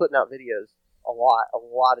was just putting out videos, a lot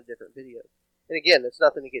of different videos. And again, it's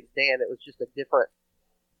nothing against Dan. It was just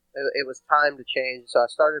it was time to change. So I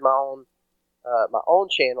started my own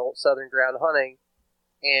channel, Southern Ground Hunting,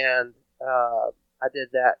 and I did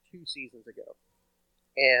that 2 seasons ago.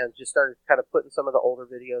 And just started kind of putting some of the older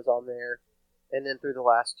videos on there. And then through the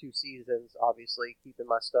last 2 seasons, obviously, keeping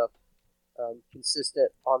my stuff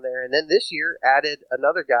consistent on there. And then this year, added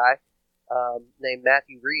another guy named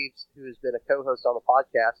Matthew Reeves, who has been a co-host on the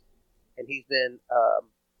podcast. And he's been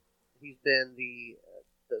the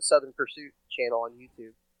Southern Pursuit channel on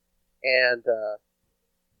YouTube. And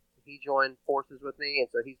he joined forces with me, and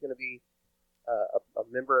so he's going to be a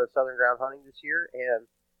member of Southern Ground Hunting this year, and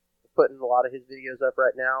putting a lot of his videos up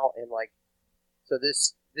right now. And so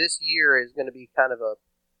this year is going to be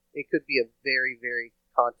it could be a very, very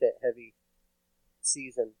content heavy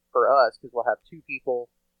season for us, because we'll have 2 people.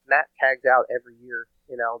 Matt tags out every year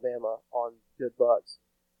in Alabama on good bucks,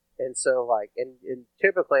 and so and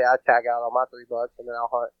typically I tag out on my 3 bucks, and then I'll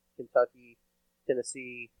hunt Kentucky,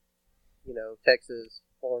 Tennessee, Texas,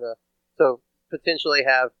 Florida. So potentially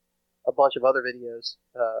have a bunch of other videos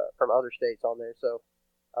from other states on there. So,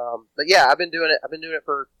 but yeah, I've been doing it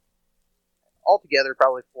for altogether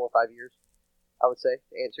probably 4 or 5 years, I would say,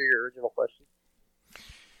 to answer your original question.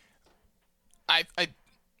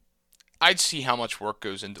 I'd see how much work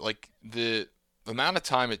goes into, like, the the amount of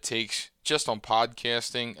time it takes just on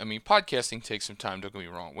podcasting. I mean, podcasting takes some time, don't get me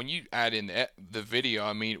wrong. When you add in the video,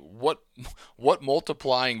 I mean, what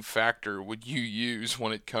multiplying factor would you use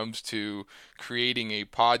when it comes to creating a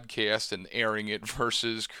podcast and airing it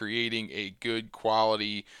versus creating a good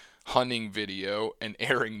quality hunting video and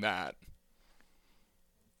airing that?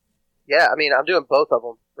 Yeah, I mean, I'm doing both of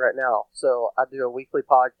them right now. So I do a weekly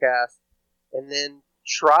podcast, and then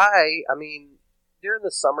during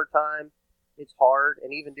the summertime, it's hard,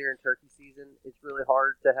 and even during turkey season, it's really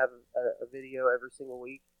hard to have a video every single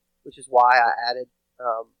week, which is why I added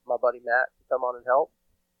my buddy Matt to come on and help.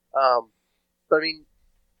 But I mean,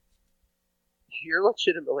 you're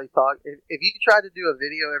legitimately talking. If you try to do a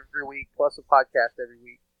video every week plus a podcast every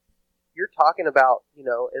week, you're talking about,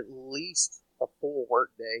 at least a full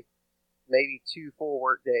work day, maybe 2 full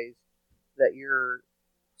work days that you're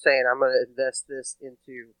saying, I'm going to invest this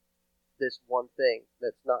into this one thing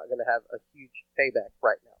that's not going to have a huge payback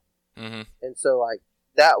right now. Mm-hmm. And so, like,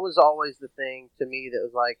 that was always the thing to me that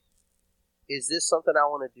was like, is this something I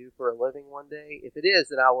want to do for a living one day? If it is,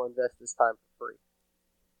 then I will invest this time for free.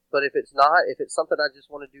 But if it's not, if it's something I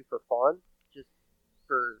just want to do for fun, just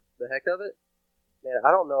for the heck of it, man,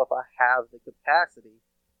 I don't know if I have the capacity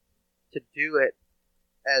to do it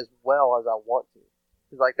as well as I want to.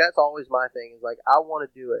 Because, like, that's always my thing, is, like, I want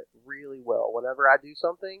to do it really well. Whenever I do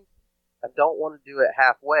something, I don't want to do it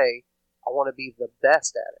halfway. I want to be the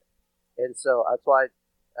best at it. And so that's why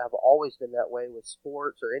I've always been that way with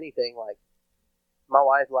sports or anything. Like, my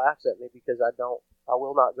wife laughs at me because I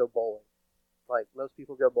will not go bowling. Like, most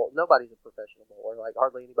people go bowling. Nobody's a professional bowler. Like,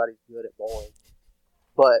 hardly anybody's good at bowling.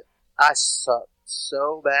 But I suck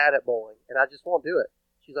so bad at bowling, and I just won't do it.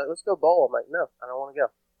 She's like, let's go bowl. I'm like, no, I don't want to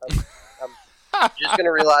go. I'm just going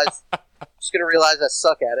to realize I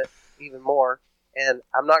suck at it even more. And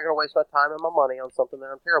I'm not going to waste my time and my money on something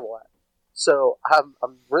that I'm terrible at. So I'm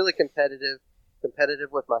really competitive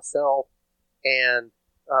with myself, and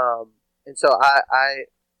so I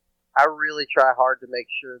really try hard to make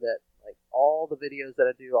sure that, like, all the videos that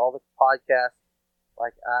I do, all the podcasts,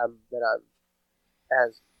 like, that I'm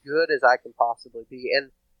as good as I can possibly be.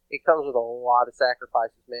 And it comes with a lot of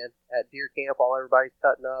sacrifices, man. At deer camp, while everybody's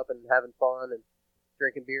cutting up and having fun and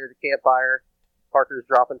drinking beer at the campfire, Parker's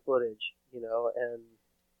dropping footage, and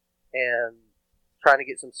trying to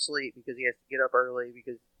get some sleep because he has to get up early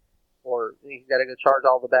or he's got to go charge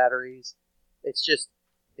all the batteries. It's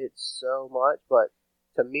so much, but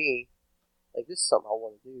to me, like, this is something I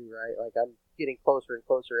want to do, right? Like, I'm getting closer and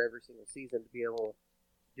closer every single season to be able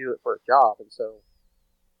to do it for a job, and so,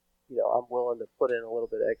 I'm willing to put in a little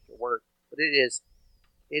bit of extra work. But it's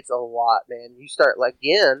a lot, man. You start, like,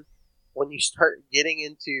 again, when you start getting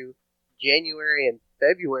into January and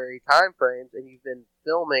February time frames, and you've been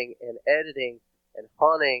filming and editing and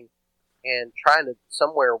hunting and trying to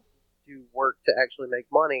somewhere do work to actually make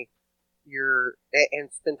money, and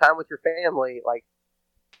spend time with your family, like,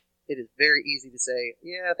 it is very easy to say,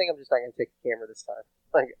 yeah, I think I'm just not going to take the camera this time.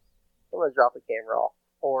 Like, I'm going to drop the camera off,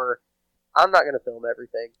 or I'm not going to film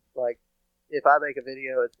everything. Like, if I make a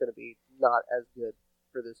video, it's going to be not as good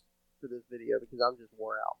for this video because I'm just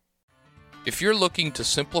wore out. If you're looking to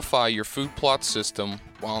simplify your food plot system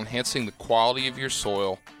while enhancing the quality of your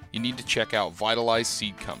soil, you need to check out Vitalize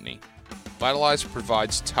Seed Company. Vitalize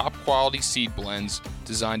provides top quality seed blends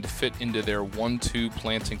designed to fit into their 1-2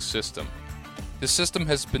 planting system. This system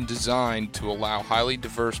has been designed to allow highly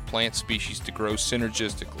diverse plant species to grow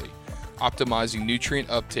synergistically, optimizing nutrient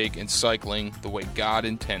uptake and cycling the way God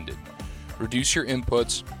intended. Reduce your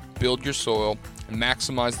inputs, build your soil, and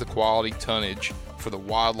maximize the quality tonnage for the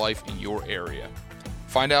wildlife in your area.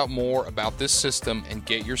 Find out more about this system and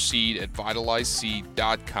get your seed at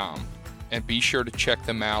vitalizeseed.com, and be sure to check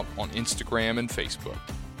them out on Instagram and Facebook.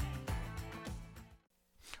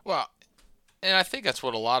 Well, and I think that's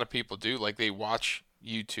what a lot of people do. Like, they watch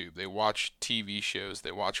YouTube, they watch TV shows,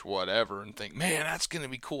 they watch whatever, and think, man, that's going to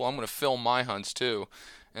be cool. I'm going to film my hunts too.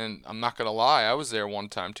 And I'm not going to lie, I was there one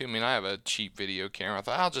time too. I mean, I have a cheap video camera. I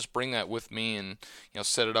thought I'll just bring that with me and,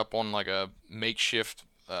 set it up on like a makeshift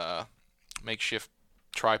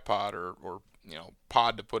tripod or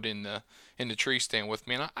pod to put in the tree stand with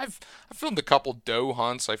me. And I filmed a couple doe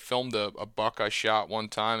hunts. I filmed a buck I shot one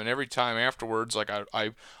time, and every time afterwards, like,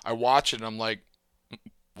 I watch it and I'm like,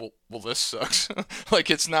 well, this sucks. Like,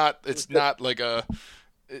 it's not like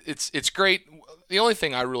it's great. The only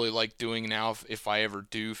thing I really like doing now, if I ever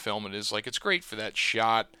do film it, is, like, it's great for that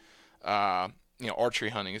shot. archery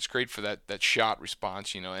hunting. It's great for that shot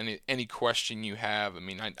response. Any question you have. I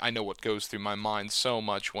mean, I know what goes through my mind so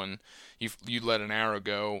much when you let an arrow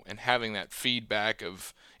go, and having that feedback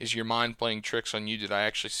of, is your mind playing tricks on you? Did I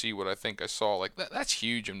actually see what I think I saw? Like that's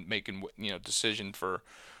huge in making decision for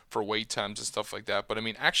wait times and stuff like that. But I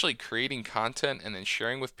mean, actually creating content and then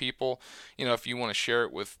sharing with people. If you want to share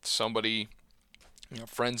it with somebody,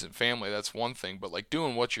 friends and family, that's one thing. But like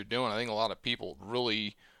doing what you're doing, I think a lot of people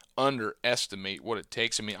really underestimate what it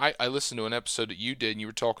takes. I mean, I listened to an episode that you did, and you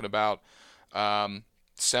were talking about doing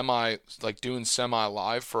semi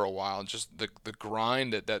live for a while, and just the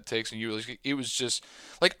grind that takes. And it was just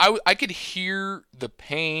like I could hear the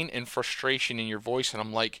pain and frustration in your voice, and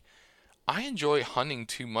I'm like, I enjoy hunting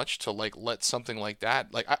too much to like let something like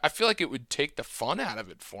that. Like I feel like it would take the fun out of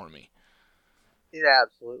it for me. It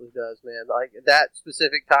absolutely does, man. Like that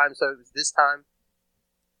specific time. So it was this time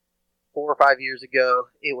 4 or 5 years ago.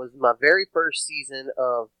 It was my very first season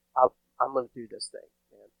of I'm gonna do this thing,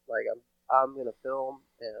 man. Like I'm gonna film,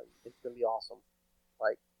 and it's gonna be awesome.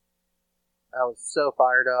 Like I was so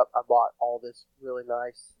fired up. I bought all this really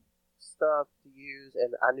nice stuff to use,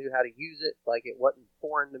 and I knew how to use it. Like it wasn't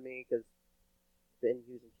foreign to me because I've been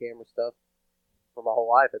using camera stuff for my whole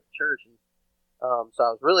life at the church, and so I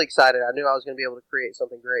was really excited. I knew I was going to be able to create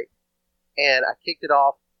something great, and I kicked it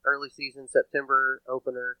off early season September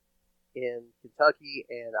opener in Kentucky,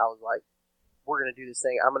 and I was like, we're going to do this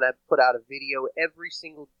thing. I'm going to put out a video every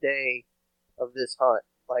single day of this hunt.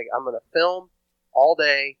 Like I'm going to film all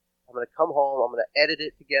day. I'm going to come home. I'm going to edit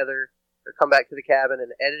it together, or come back to the cabin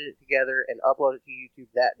and edit it together and upload it to YouTube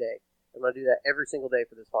that day. I'm going to do that every single day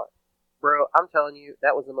for this hunt. Bro, I'm telling you,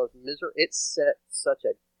 that was the most miserable. It set such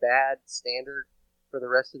a bad standard for the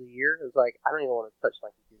rest of the year. It was like, I don't even want to touch my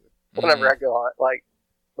computer whenever I go hunt. Like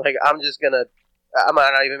I'm just going to, I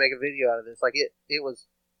might not even make a video out of this. Like it was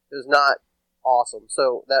not awesome.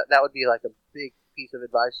 So that would be like a big piece of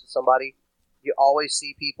advice to somebody. You always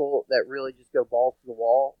see people that really just go balls to the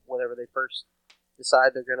wall whenever they first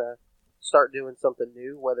decide they're going to start doing something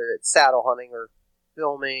new, whether it's saddle hunting or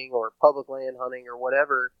filming or public land hunting or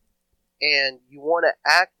whatever. And you want to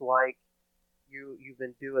act like you've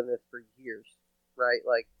been doing this for years, right?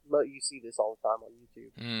 Like you see this all the time on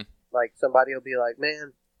YouTube. Like somebody will be like,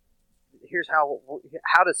 "Man, here's how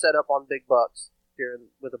to set up on big bucks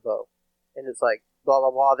with a bow," and it's like blah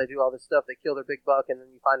blah blah. They do all this stuff. They kill their big buck, and then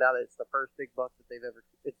you find out that it's the first big buck that they've ever.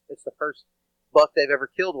 It's the first buck they've ever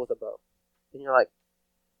killed with a bow, and you're like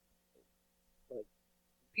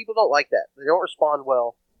people don't like that. They don't respond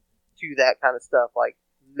well to that kind of stuff. Like,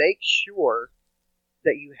 make sure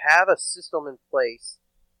that you have a system in place,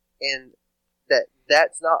 and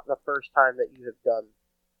that's not the first time that you have done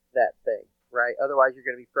that thing, right? Otherwise, you're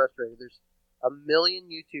going to be frustrated. There's a million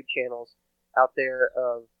YouTube channels out there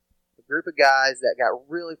of a group of guys that got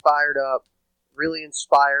really fired up, really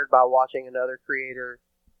inspired by watching another creator,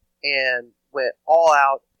 and went all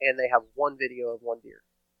out, and they have one video of one deer.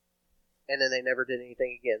 And then they never did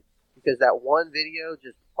anything again, because that one video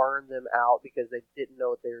just burned them out because they didn't know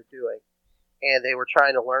what they were doing. And they were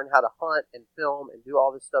trying to learn how to hunt and film and do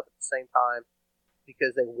all this stuff at the same time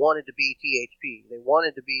because they wanted to be THP. They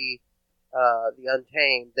wanted to be the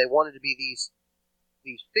Untamed. They wanted to be these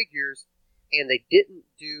figures, and they didn't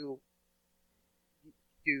do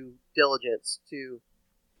diligence to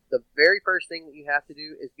the very first thing that you have to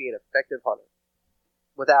do is be an effective hunter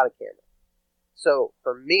without a camera. So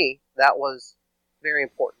for me, that was very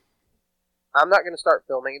important. I'm not going to start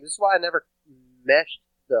filming. This is why I never meshed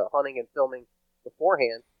the hunting and filming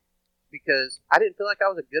beforehand, because I didn't feel like I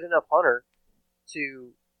was a good enough hunter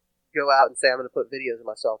to go out and say I'm going to put videos of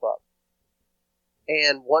myself up.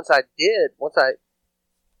 And once I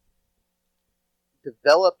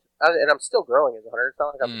developed, and I'm still growing as a hunter, it's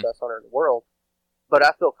not like I'm the best hunter in the world, but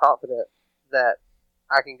I feel confident that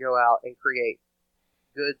I can go out and create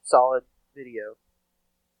good, solid video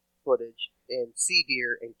footage and see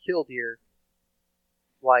deer and kill deer,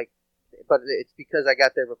 but it's because I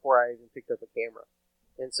got there before I even picked up a camera.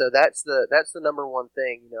 And so that's the number one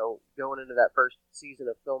thing, going into that first season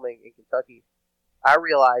of filming in Kentucky. I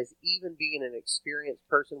realized even being an experienced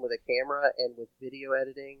person with a camera and with video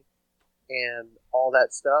editing and all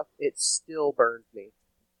that stuff, it still burned me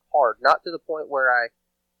hard. Not to the point where I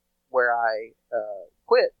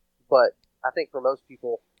quit, but I think for most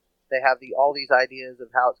people, they have all these ideas of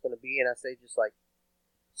how it's going to be, and I say just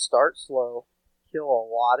start slow, kill a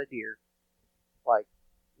lot of deer,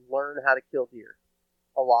 learn how to kill deer,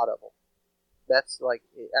 a lot of them. That's and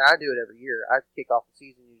I do it every year. I kick off the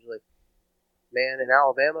season usually. Man, in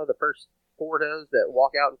Alabama, the first 4 does that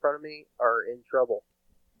walk out in front of me are in trouble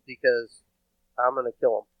because I'm going to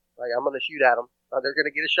kill them. Like, I'm going to shoot at them. They're going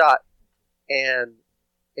to get a shot, and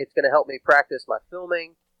it's going to help me practice my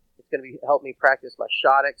filming. It's going to help me practice my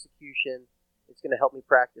shot execution. It's going to help me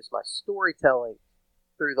practice my storytelling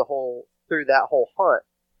through that whole hunt.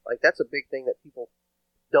 Like, that's a big thing that people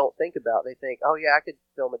don't think about. They think, oh yeah, I could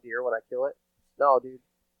film a deer when I kill it. No, dude,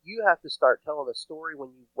 you have to start telling a story when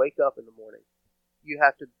you wake up in the morning. You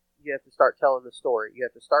have to start telling the story. You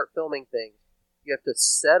have to start filming things. You have to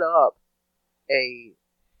set up a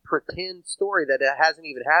pretend story that it hasn't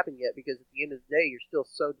even happened yet, because at the end of the day, you're still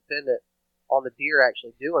so dependent on the deer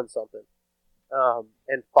actually doing something,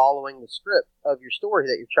 and following the script of your story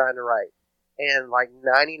that you're trying to write. And like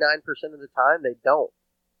 99% of the time, they don't.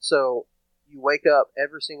 So you wake up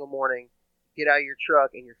every single morning, get out of your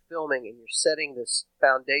truck, and you're filming, and you're setting this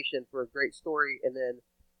foundation for a great story, and then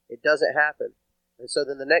it doesn't happen. And so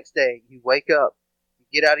then the next day, you wake up,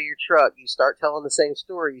 you get out of your truck, you start telling the same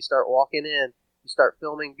story, you start walking in, you start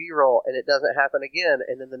filming B-roll, and it doesn't happen again.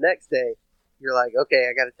 And then the next day, you're like, okay,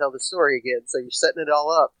 I got to tell the story again. So you're setting it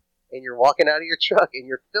all up, and you're walking out of your truck, and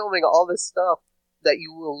you're filming all this stuff that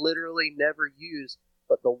you will literally never use,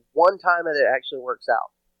 but the one time that it actually works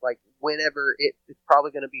out. Like, whenever it's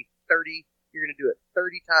probably going to be 30, you're going to do it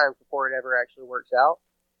 30 times before it ever actually works out.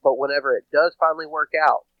 But whenever it does finally work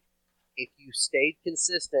out, if you stayed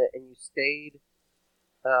consistent and you stayed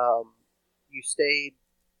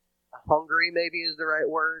hungry, maybe is the right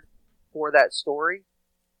word, for that story,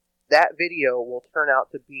 that video will turn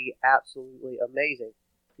out to be absolutely amazing,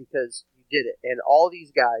 because you did it. And all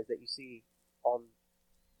these guys that you see on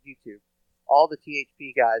YouTube, all the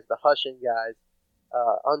THP guys, the Hushin guys,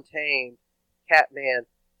 Untamed, Catman,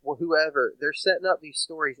 whoever, they're setting up these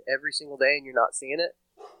stories every single day, and you're not seeing it.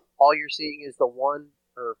 All you're seeing is the 1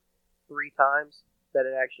 or 3 times that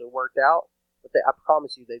it actually worked out. But I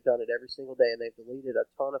promise you, they've done it every single day, and they've deleted a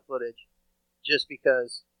ton of footage just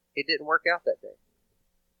because it didn't work out that day.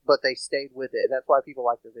 But they stayed with it, and that's why people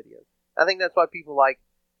like their videos. I think that's why people like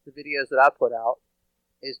the videos that I put out,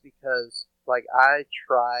 is because, like,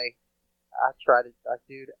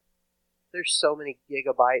 dude, there's so many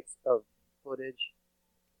gigabytes of footage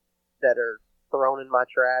that are thrown in my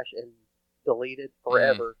trash and deleted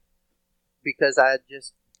forever because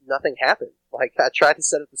nothing happened. Like, I tried to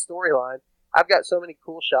set up the storyline. I've got so many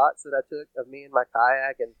cool shots that I took of me in my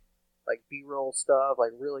kayak and, like, B-roll stuff,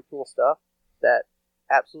 like, really cool stuff that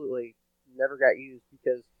absolutely never got used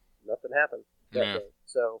because nothing happened that day.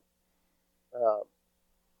 So,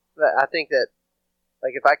 I think that,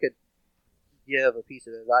 like, if I could give a piece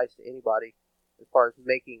of advice to anybody as far as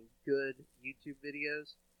making good YouTube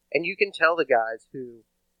videos, and you can tell the guys who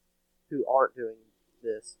aren't doing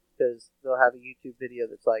this, because they'll have a YouTube video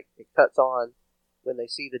that's like, it cuts on when they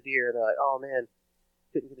see the deer, and they're like, oh man,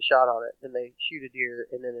 couldn't get a shot on it. Then they shoot a deer,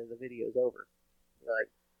 and then the video's over. They're like,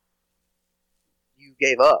 you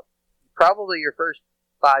gave up. Probably your first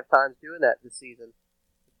 5 times doing that this season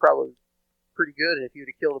was probably pretty good, and if you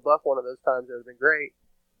would have killed a buck one of those times, it would have been great.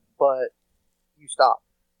 But you stopped.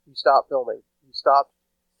 You stopped filming. You stopped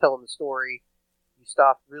telling the story. You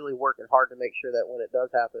stopped really working hard to make sure that when it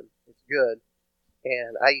does happen, it's good.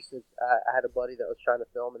 And I had a buddy that was trying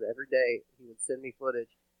to film, and every day he would send me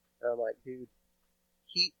footage, and I'm like, dude,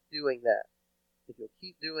 keep doing that. If you'll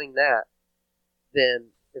keep doing that,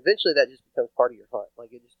 then eventually that just becomes part of your hunt.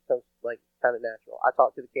 Like, it just becomes, like, kind of natural. I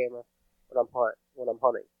talk to the camera when I'm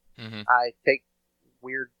hunting. Mm-hmm. I take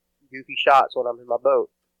weird, goofy shots when I'm in my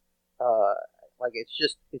boat. Like, it's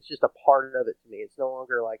just a part of it to me. It's no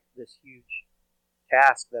longer like this huge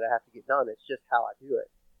task that I have to get done. It's just how I do it.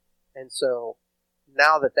 And so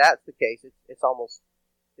now that that's the case, it almost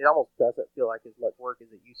doesn't feel like as much work as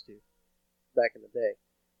it used to back in the day.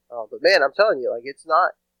 But man, I'm telling you, like, it's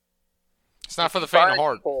not for the faint of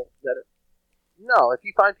heart. No, if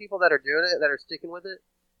you find people that are doing it, that are sticking with it,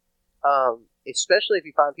 especially if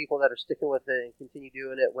you find people that are sticking with it and continue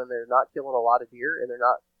doing it when they're not killing a lot of deer and they're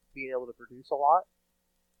not being able to produce a lot,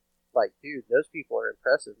 like, dude, those people are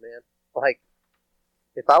impressive, man. Like,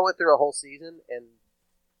 if I went through a whole season and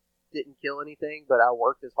didn't kill anything, but I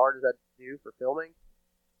worked as hard as I do for filming,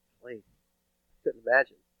 like, couldn't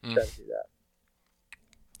imagine trying to do that.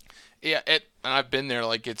 Yeah, and I've been there.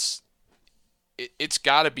 Like, it's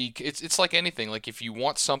got to be. It's like anything. Like, if you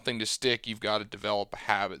want something to stick, you've got to develop a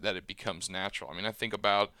habit that it becomes natural. I mean, I think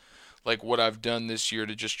about, like, what I've done this year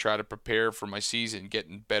to just try to prepare for my season, get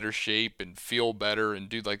in better shape and feel better and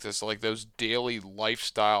do like this, like those daily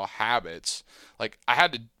lifestyle habits. Like, I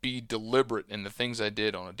had to be deliberate in the things I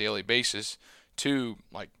did on a daily basis to,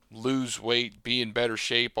 like, lose weight, be in better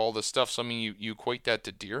shape, all this stuff. So, I mean, you equate that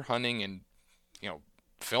to deer hunting and,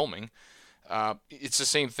 filming. it's the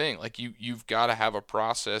same thing. Like you've got to have a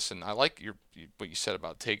process, and I like what you said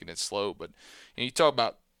about taking it slow. But you talk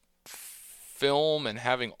about film and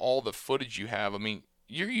having all the footage you have. I mean,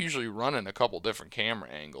 you're usually running a couple different camera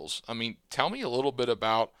angles. I mean, tell me a little bit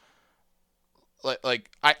about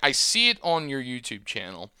I see it on your YouTube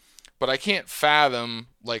channel, but I can't fathom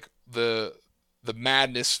like the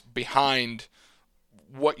madness behind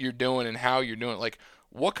what you're doing and how you're doing it. Like,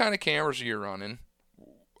 what kind of cameras are you running?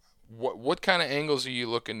 What kind of angles are you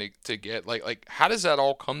looking to get? Like how does that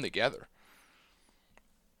all come together?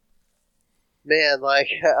 Man, like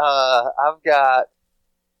I've got.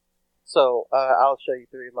 So I'll show you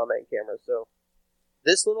three of my main cameras. So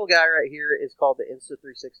this little guy right here is called the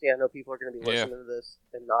Insta360. I know people are going to be listening to this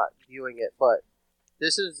and not viewing it, but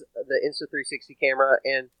this is the Insta360 camera,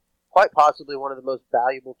 and quite possibly one of the most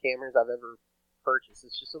valuable cameras I've ever purchased.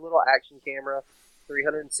 It's just a little action camera,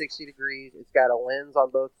 360 degrees. It's got a lens on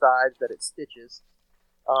both sides that it stitches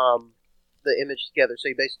the image together. So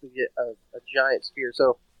you basically get a giant sphere.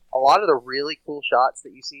 So a lot of the really cool shots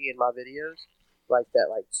that you see in my videos, like that,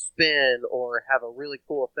 like spin or have a really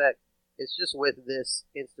cool effect, it's just with this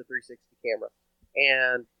Insta360 camera.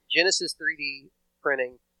 And Genesis 3D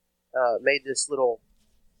Printing made this little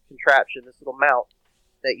contraption, this little mount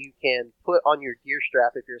that you can put on your gear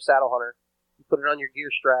strap if you're a saddle hunter. You put it on your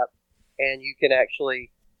gear strap, and you can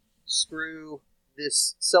actually screw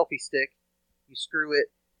this selfie stick. You screw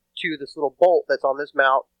it to this little bolt that's on this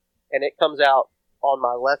mount, and it comes out on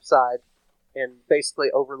my left side and basically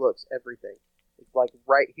overlooks everything. It's like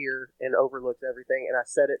right here and overlooks everything. And I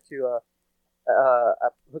set it to I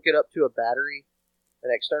hook it up to a battery,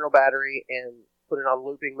 an external battery, and put it on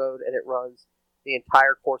looping mode, and it runs the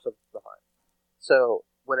entire course of the hunt. So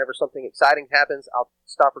whenever something exciting happens, I'll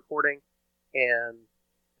stop recording and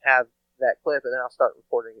have that clip, and then I'll start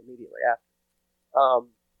recording immediately after.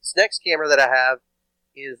 This next camera that I have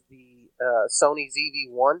is the Sony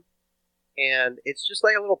ZV-1, and it's just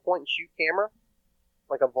like a little point-and-shoot camera,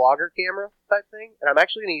 like a vlogger camera type thing. And I'm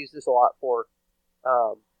actually going to use this a lot for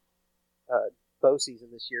bow season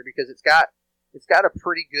this year because it's got a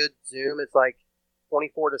pretty good zoom. It's like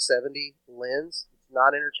 24 to 70 lens. It's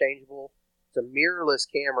not interchangeable. It's a mirrorless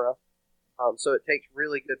camera, so it takes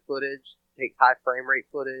really good footage, takes high frame rate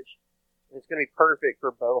footage, and it's going to be perfect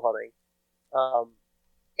for bow hunting.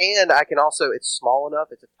 And I can also, it's small enough,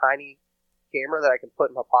 it's a tiny camera that I can put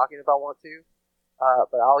in my pocket if I want to,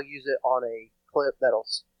 but I'll use it on a clip that'll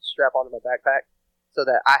strap onto my backpack so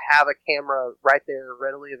that I have a camera right there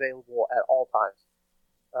readily available at all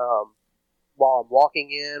times. While I'm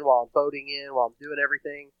walking in, while I'm boating in, while I'm doing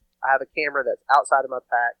everything, I have a camera that's outside of my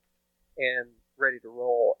pack and ready to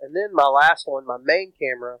roll. And then my last one, my main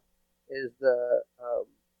camera, is the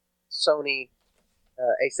Sony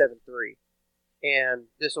A7 III. And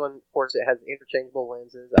this one, of course, it has interchangeable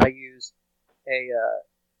lenses. I use a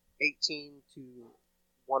 18 to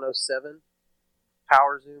 107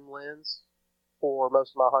 power zoom lens for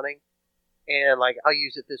most of my hunting. And like I'll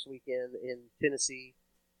use it this weekend in Tennessee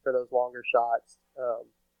for those longer shots.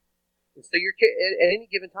 And so you're at any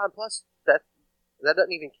given time. Plus that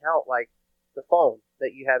doesn't even count like the phone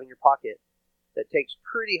that you have in your pocket that takes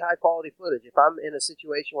pretty high quality footage. If I'm in a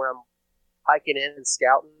situation where I'm hiking in and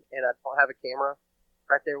scouting and I don't have a camera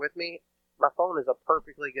right there with me, my phone is a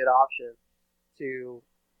perfectly good option to,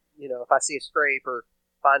 if I see a scrape or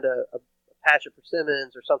find a patch of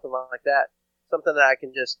persimmons or something like that, something that I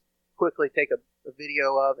can just quickly take a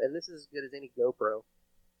video of. And this is as good as any GoPro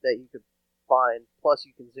that you could find. Plus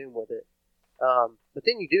you can zoom with it. But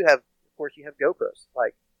then you do have, of course, you have GoPros.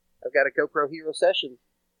 Like I've got a GoPro Hero Session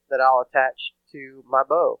that I'll attach to my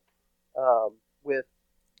bow with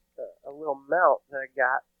a little mount that I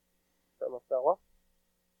got from a fella.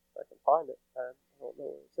 If I can find it. I don't know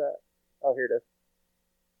where it's at. Oh, here it is.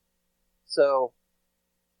 So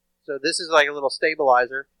this is like a little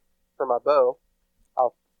stabilizer for my bow.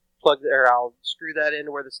 I'll screw that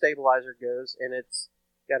into where the stabilizer goes, and it's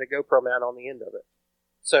got a GoPro mount on the end of it.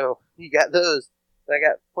 So you got those. And I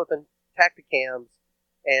got flipping Tacticams,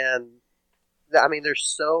 and I mean, there's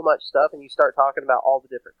so much stuff, and you start talking about all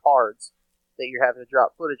the different cards that you're having to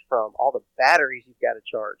drop footage from, all the batteries you've got to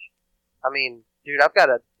charge. I mean, dude, I've got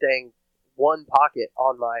a dang one pocket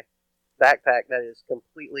on my backpack that is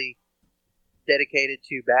completely dedicated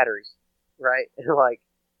to batteries, right? And like,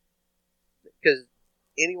 because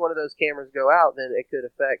any one of those cameras go out, then it could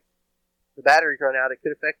affect the batteries run out. It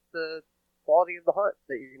could affect the quality of the hunt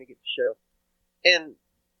that you're going to get to show. And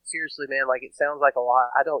seriously, man, like it sounds like a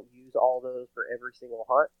lot. I don't use all those for every single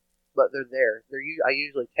hunt, but they're there. I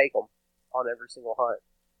usually take them on every single hunt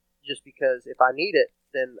just because if I need it,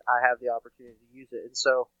 then I have the opportunity to use it. And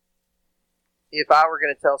so if I were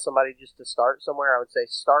going to tell somebody just to start somewhere, I would say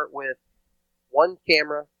start with one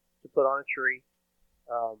camera to put on a tree.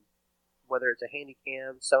 Whether it's a handy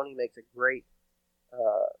cam, Sony makes a great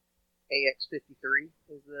AX53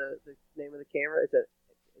 is the name of the camera.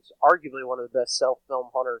 It's arguably one of the best self-film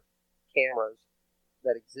hunter cameras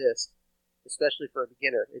that exist, especially for a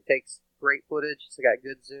beginner. It takes great footage. It's got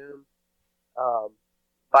good zoom.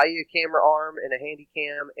 Buy you a camera arm and a handy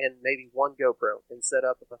cam and maybe one GoPro and set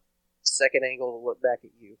up a second angle to look back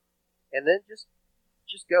at you. And then just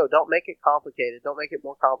go. Don't make it complicated. Don't make it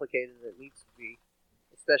more complicated than it needs to be,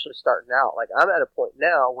 especially starting out. Like, I'm at a point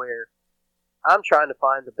now where I'm trying to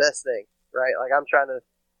find the best thing, right? Like, I'm trying to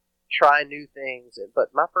try new things.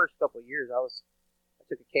 But my first couple of years, I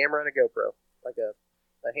took a camera and a GoPro, like a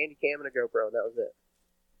handy cam and a GoPro, and that was it.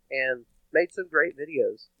 And made some great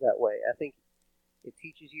videos that way. I think it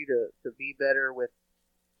teaches you to be better with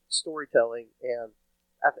storytelling, and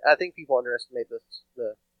I think people underestimate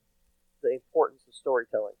the importance of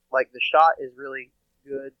storytelling. Like, the shot is really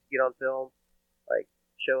good to get on film, like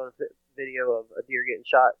showing a video of a deer getting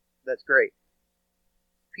shot. That's great.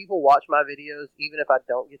 People watch my videos even if I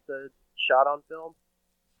don't get the shot on film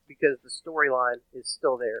because the storyline is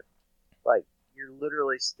still there. Like, you're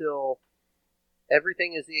literally still,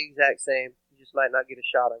 everything is the exact same. You just might not get a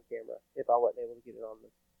shot on camera if I wasn't able to get it on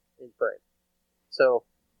in frame. So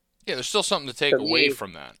yeah, there's still something to take away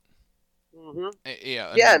from that. Mm-hmm.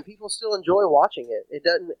 Yeah, and people still enjoy watching it. It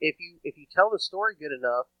doesn't, if you tell the story good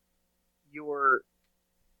enough, your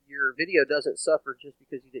video doesn't suffer just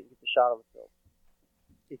because you didn't get the shot on the film.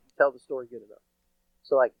 If you tell the story good enough.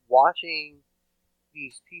 So, like, watching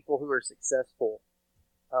these people who are successful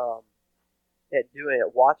at doing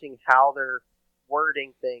it, watching how they're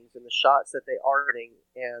wording things and the shots that they are getting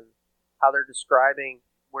and how they're describing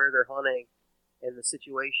where they're hunting and the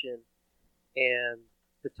situation and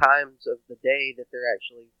the times of the day that they're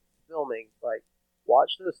actually filming. Like,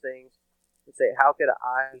 watch those things and say, how could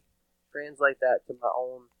I translate that to my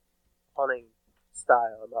own hunting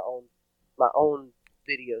style, my own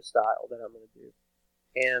video style that I'm going to do.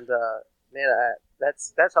 And man,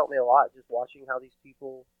 that's helped me a lot, just watching how these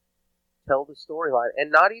people tell the storyline,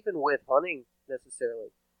 and not even with hunting necessarily.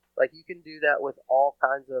 Like, you can do that with all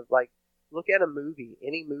kinds of, like, look at a movie.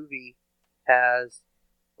 Any movie has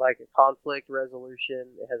like a conflict resolution.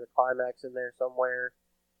 It has a climax in there somewhere.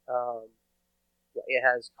 It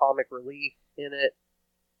has comic relief in it.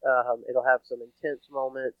 It'll have some intense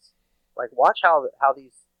moments. Like, watch how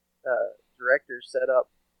these directors set up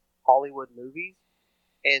Hollywood movies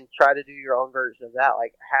and try to do your own version of that.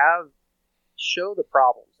 Like, show the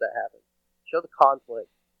problems that happen. Show the conflict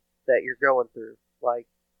that you're going through. Like,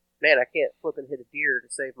 man, I can't flip and hit a deer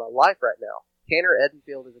to save my life right now. Tanner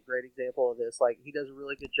Edenfield is a great example of this. Like, he does a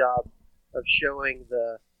really good job of showing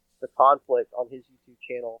the conflict on his YouTube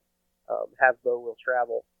channel, Have Bow Will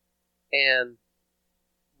Travel. And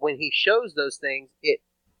when he shows those things,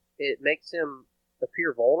 it makes him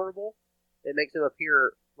appear vulnerable. It makes him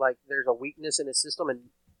appear like there's a weakness in his system, and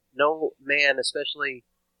no man, especially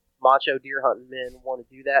macho deer hunting men, want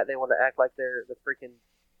to do that. They want to act like they're the freaking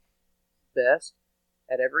best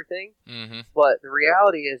at everything. Mm-hmm. But the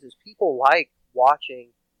reality is people like watching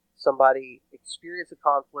somebody experience a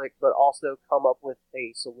conflict, but also come up with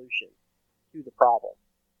a solution to the problem.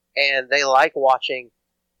 And they like watching,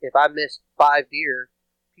 if I missed 5 deer,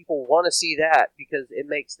 people want to see that because it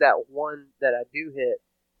makes that one that I do hit,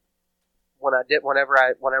 whenever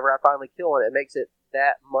I finally kill it, it makes it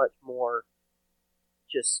that much more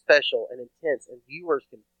just special and intense, and viewers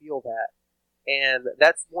can feel that. And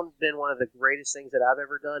that's been one of the greatest things that I've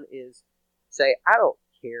ever done, is say, I don't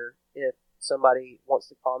care if somebody wants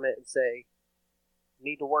to comment and say,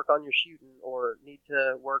 need to work on your shooting, or need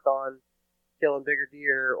to work on killing bigger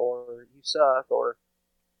deer, or you suck, or,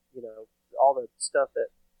 all the stuff that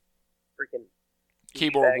freaking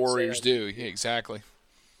keyboard warriors do. Yeah, exactly.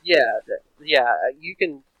 Yeah, you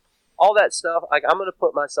can, all that stuff, like, I'm going to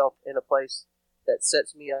put myself in a place that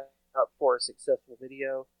sets me up for a successful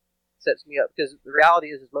video, sets me up, because the reality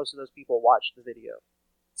is most of those people watch the video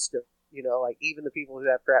still, like, even the people who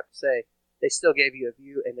have crap to say, they still gave you a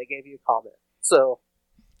view and they gave you a comment. So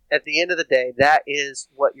at the end of the day, that is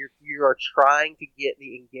what you are trying to get,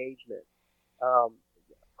 the engagement.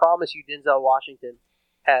 Promise you, Denzel Washington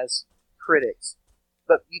has critics,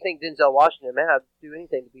 but you think Denzel Washington, man, I'd do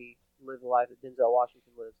anything to live the life that Denzel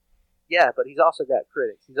Washington lives. Yeah, but he's also got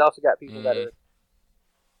critics. He's also got people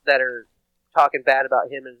that are talking bad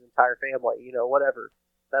about him and his entire family. Whatever.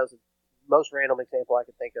 That was the most random example I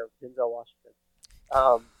could think of, Denzel Washington.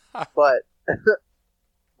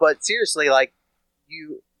 But seriously, like,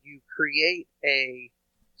 you create a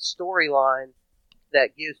storyline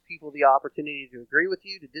that gives people the opportunity to agree with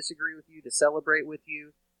you, to disagree with you, to celebrate with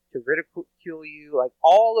you, to ridicule you. Like,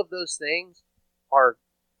 all of those things are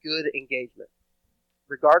good engagement,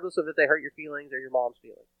 regardless of if they hurt your feelings or your mom's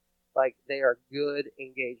feelings. Like, they are good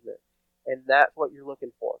engagement, and that's what you're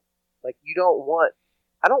looking for. Like, I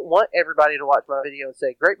don't want everybody to watch my video and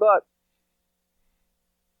say, great buck,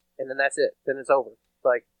 and then that's it. Then it's over.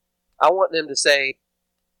 Like, I want them to say,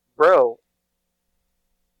 bro,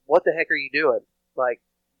 what the heck are you doing? Like,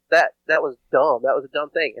 that was dumb. That was a dumb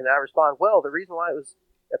thing. And I respond, well, the reason why it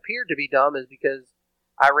appeared to be dumb is because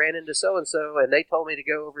I ran into so-and-so, and they told me to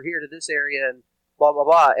go over here to this area, and blah, blah,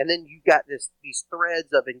 blah. And then you got these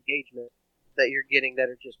threads of engagement that you're getting that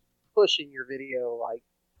are just pushing your video, like,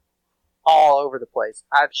 all over the place.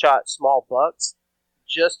 I've shot small bucks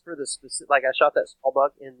just for the specific, like, I shot that small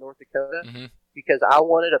buck in North Dakota because I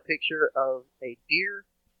wanted a picture of a deer,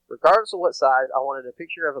 regardless of what size. I wanted a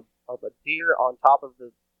picture of a deer on top of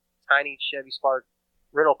the tiny Chevy Spark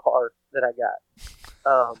rental car that I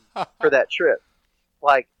got for that trip.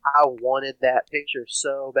 Like, I wanted that picture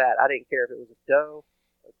so bad. I didn't care if it was a doe,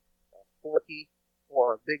 a forky,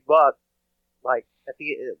 or a big buck. Like, at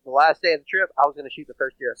the last day of the trip, I was going to shoot the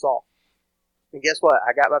first deer I saw. And guess what?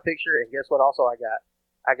 I got my picture, and guess what also I got?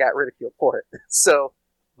 I got ridiculed for it. So,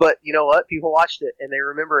 but you know what? People watched it, and they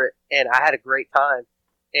remember it, and I had a great time.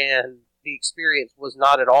 And the experience was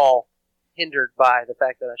not at all hindered by the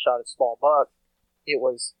fact that I shot a small buck. It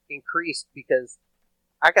was increased because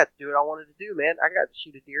I got to do what I wanted to do, man. I got to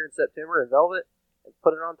shoot a deer in September in velvet and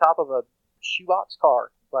put it on top of a shoebox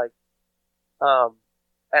car. Like, and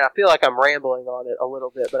I feel like I'm rambling on it a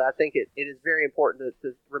little bit, but I think it is very important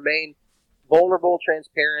to remain vulnerable,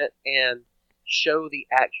 transparent, and show the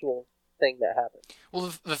actual thing that happened.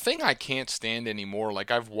 Well, the thing I can't stand anymore,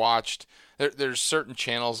 like, I've watched, there's certain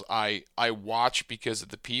channels I watch because of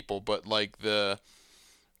the people, but like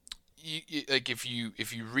like if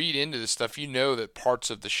you read into this stuff, you know that parts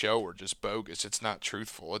of the show are just bogus. It's not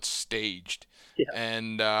truthful. It's staged. Yeah.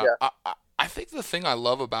 And Yeah. I think the thing I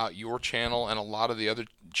love about your channel and a lot of the other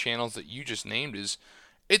channels that you just named is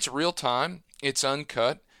it's real time, it's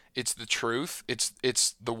uncut, it's the truth,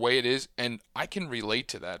 it's the way it is, and I can relate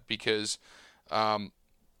to that because, man,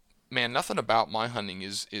 nothing about my hunting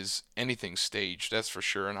is anything staged, that's for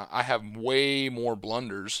sure, and I have way more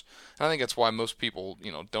blunders, and I think that's why most people,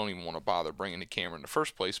 don't even want to bother bringing the camera in the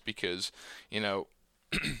first place because,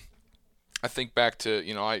 I think back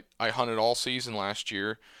to, I hunted all season last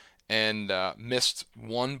year and missed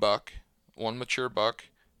one mature buck,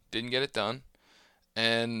 didn't get it done.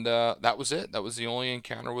 And that was it. That was the only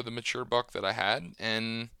encounter with a mature buck that I had.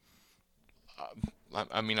 And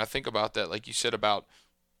I think about that, like you said, about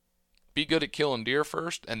be good at killing deer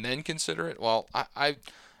first and then consider it. Well,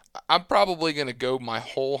 I'm probably going to go my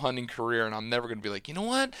whole hunting career and I'm never going to be like, you know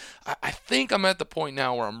what? I think I'm at the point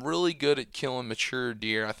now where I'm really good at killing mature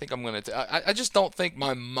deer. I think I'm going to, I just don't think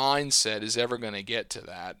my mindset is ever going to get to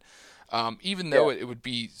that. Even though it would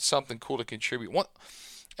be something cool to contribute.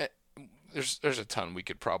 There's a ton we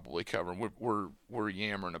could probably cover. We're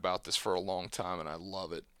yammering about this for a long time, and I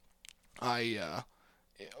love it.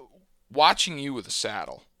 Watching you with a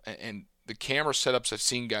saddle and the camera setups I've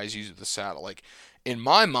seen guys use with a saddle, like in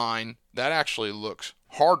my mind, that actually looks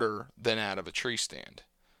harder than out of a tree stand.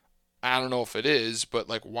 I don't know if it is, but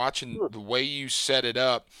like watching the way you set it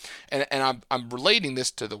up, and I'm relating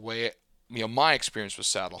this to the way my experience with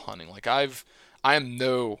saddle hunting. Like I am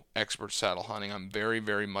no expert saddle hunting. I'm very,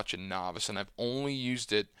 very much a novice, and I've only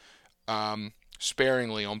used it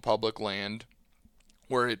sparingly on public land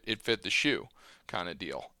where it fit the shoe kind of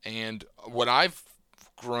deal. And what I've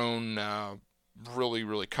grown really,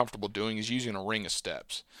 really comfortable doing is using a ring of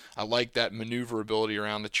steps. I like that maneuverability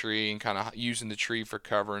around the tree and kind of using the tree for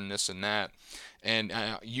cover and this and that. And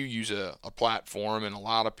you use a platform, and a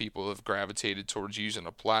lot of people have gravitated towards using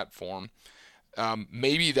a platform.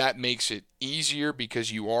 Maybe that makes it easier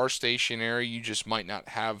because you are stationary. You just might not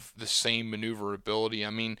have the same maneuverability. I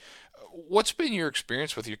mean, what's been your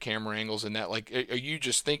experience with your camera angles in that? Like, are you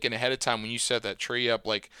just thinking ahead of time when you set that tree up,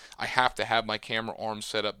 like, I have to have my camera arm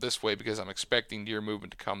set up this way because I'm expecting deer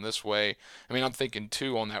movement to come this way? I mean, I'm thinking,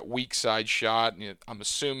 too, on that weak side shot. I'm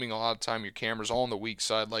assuming a lot of time your camera's on the weak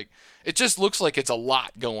side. Like, it just looks like it's a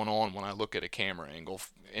lot going on when I look at a camera angle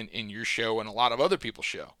in your show and a lot of other people's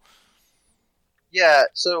show. Yeah,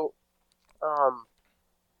 so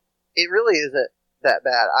it really isn't that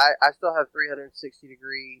bad. I still have 360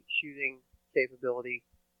 degree shooting capability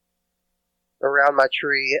around my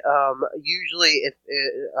tree. Usually, if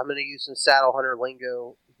I'm going to use some saddle hunter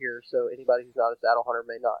lingo here, so anybody who's not a saddle hunter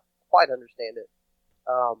may not quite understand it.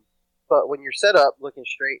 But when you're set up looking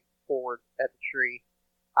straight forward at the tree.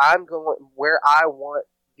 I'm going where I want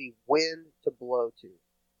the wind to blow to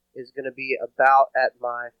is going to be about at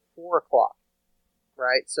my 4 o'clock,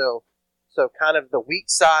 right? So kind of the weak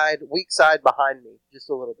side behind me, just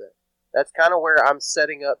a little bit. That's kind of where I'm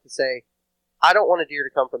setting up to say, I don't want a deer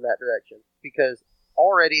to come from that direction because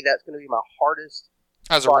already that's going to be my hardest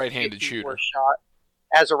as a right-handed shooter. Shot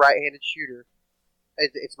as a right-handed shooter.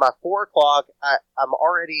 It's my 4 o'clock. I'm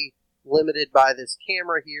already limited by this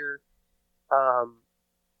camera here.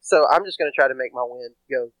 So I'm just going to try to make my wind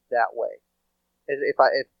go that way. If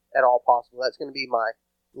at all possible. That's going to be my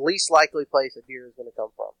least likely place a deer is going to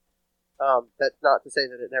come from. That's not to say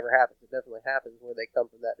that it never happens. It definitely happens where they come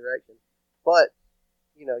from that direction. But,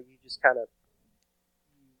 you just kind of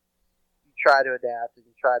you try to adapt and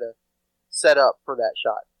you try to set up for that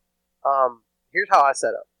shot. Here's how I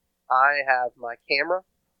set up. I have my camera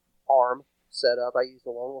arm set up. I use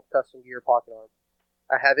the Lone Wolf Custom Gear pocket arm.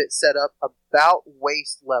 I have it set up about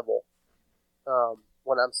waist level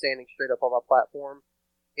when I'm standing straight up on my platform.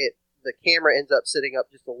 The camera ends up sitting up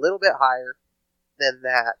just a little bit higher than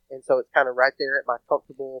that, and so it's kind of right there at my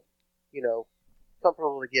comfortable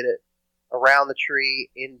to get it around the tree,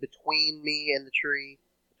 in between me and the tree,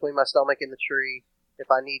 between my stomach and the tree, if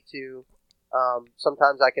I need to.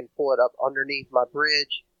 Sometimes I can pull it up underneath my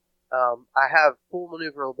bridge. I have full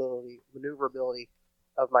maneuverability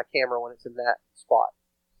of my camera when it's in that spot.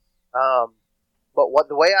 But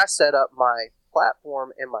the way I set up my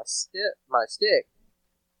platform and my stick,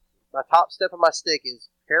 my top step of my stick is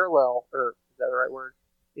parallel, or is that the right word?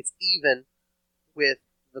 It's even with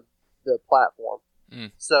the platform.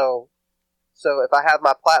 So if I have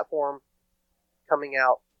my platform coming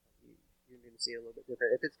out, you're going to see it a little bit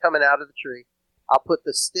different. If it's coming out of the tree, I'll put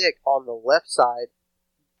the stick on the left side,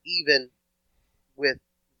 even with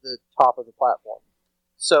the top of the platform.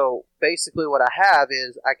 So basically what I have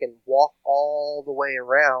is I can walk all the way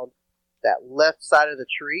around that left side of the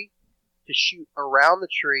tree to shoot around the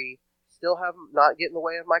tree, still not get in the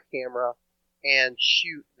way of my camera, and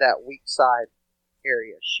shoot that weak side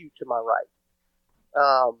area, shoot to my right.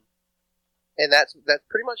 And that's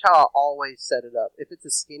pretty much how I always set it up. If it's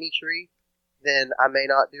a skinny tree, then I may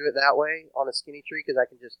not do it that way on a skinny tree because I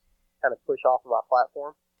can just kind of push off of my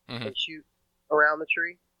platform and shoot around the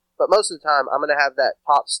tree. But most of the time, I'm going to have that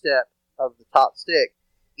top step of the top stick,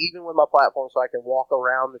 even with my platform, so I can walk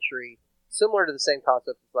around the tree. Similar to the same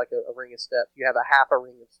concept as like a ring of steps. You have a half a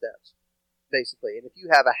ring of steps, basically. And if you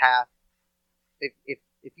have a half,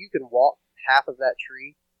 if you can walk half of that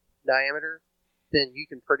tree diameter, then you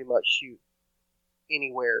can pretty much shoot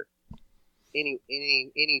anywhere, any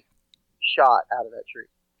shot out of that tree.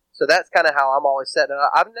 So that's kind of how I'm always setting it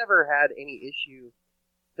up. I've never had any issue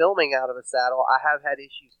filming out of a saddle. I have had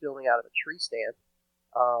issues filming out of a tree stand.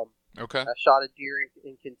 Okay. I shot a deer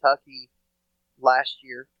in Kentucky last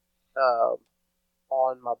year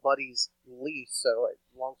on my buddy's lease. So,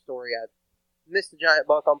 long story, I missed a giant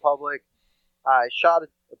buck on public. I shot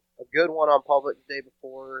a good one on public the day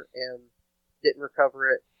before and didn't recover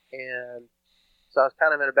it. And so I was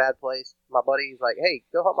kind of in a bad place. My buddy's like, hey,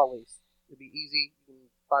 go hunt my lease. It'll be easy. You can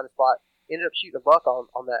find a spot. Ended up shooting a buck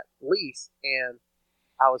on that lease, and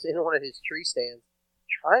I was in one of his tree stands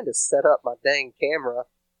trying to set up my dang camera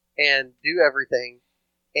and do everything.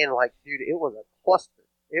 And, like, dude, it was a cluster.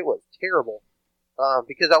 It was terrible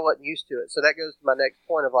because I wasn't used to it. So that goes to my next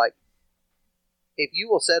point of, like, if you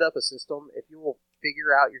will set up a system, if you will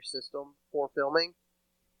figure out your system for filming,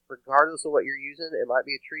 regardless of what you're using, it might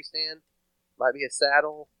be a tree stand, might be a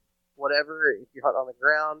saddle, whatever. If you're hunting on the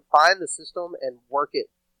ground, find the system and work it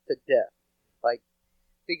to death. Like,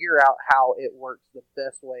 figure out how it works the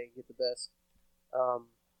best way, get the best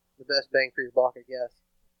bang for your buck, I guess.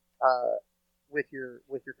 With your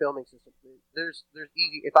filming system, there's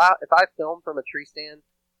easy. If I film from a tree stand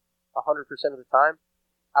 100% of the time,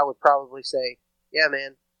 I would probably say, yeah,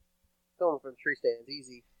 man, filming from a tree stand is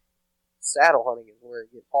easy. Saddle hunting is where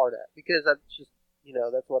it gets hard at because that's just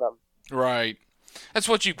that's what I'm. Right. That's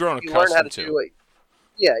what you've grown accustomed learn how to do it.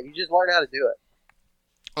 Yeah, you just learn how to do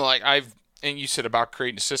it. Like and you said about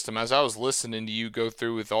creating a system. As I was listening to you go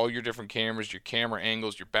through with all your different cameras, your camera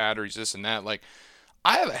angles, your batteries, this and that, like,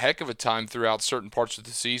 I have a heck of a time throughout certain parts of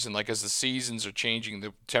the season. Like, as the seasons are changing,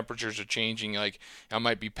 the temperatures are changing, like, I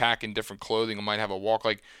might be packing different clothing, I might have a walk.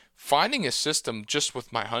 Like, finding a system just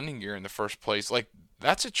with my hunting gear in the first place, like,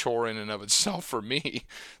 that's a chore in and of itself for me.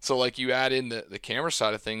 So, like, you add in the camera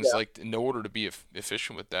side of things, like, in order to be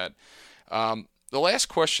efficient with that. The last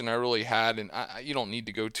question I really had, and you don't need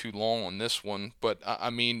to go too long on this one, but, I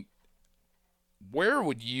mean, where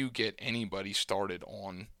would you get anybody started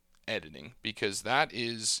on editing? Because that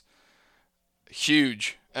is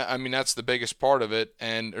Huge. I mean, that's the biggest part of it.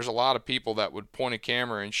 And there's a lot of people that would point a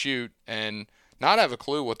camera and shoot and not have a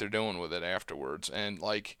clue what they're doing with it afterwards. And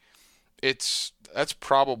like, that's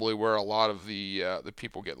probably where a lot of the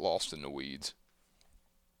people get lost in the weeds.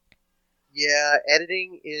 Yeah,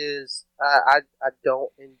 editing is I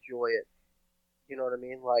don't enjoy it. You know what I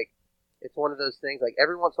mean? Like, it's one of those things. Like,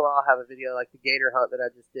 every once in a while, I'll have a video like the gator hunt that I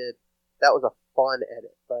just did. That was a fun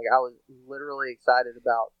edit. Like, I was literally excited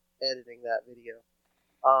about editing that video.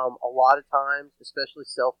 A lot of times, especially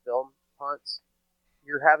self-film hunts,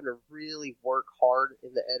 you're having to really work hard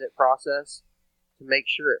in the edit process to make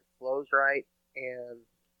sure it flows right, and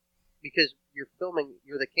because you're filming,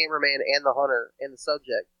 you're the cameraman and the hunter and the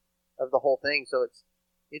subject of the whole thing, so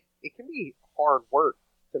it can be hard work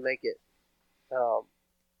to make it um,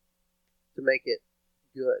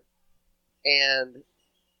 good. And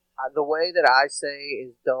the way that I say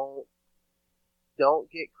is don't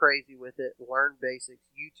get crazy with it. Learn basics.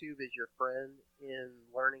 YouTube is your friend in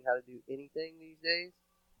learning how to do anything these days.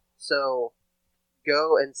 So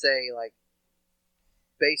go and say, like,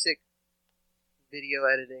 basic video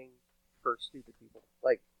editing for stupid people.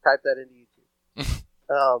 Like, type that into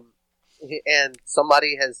YouTube. And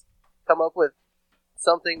somebody has come up with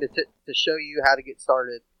something to show you how to get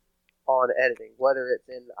started on editing, whether it's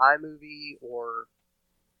in iMovie or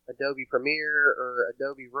Adobe Premiere or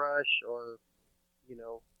Adobe Rush or,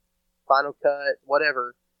 Final Cut,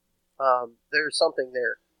 whatever. There's something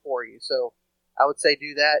there for you. So I would say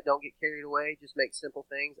do that. Don't get carried away. Just make simple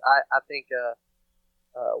things. I think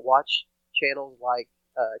watch channels like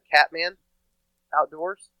Catman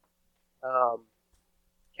Outdoors.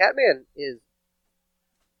 Catman is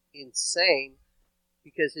insane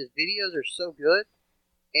because his videos are so good,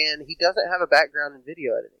 and he doesn't have a background in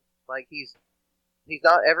video editing. Like, he's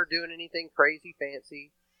not ever doing anything crazy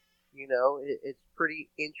fancy. It's pretty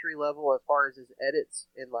entry level as far as his edits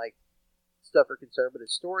and like stuff are concerned, but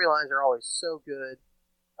his storylines are always so good.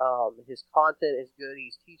 His content is good.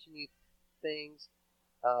 He's teaching you things,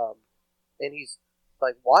 and he's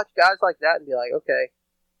like, watch guys like that and be like, okay,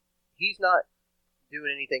 he's not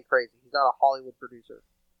doing anything crazy. He's not a Hollywood producer,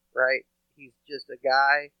 right? He's just a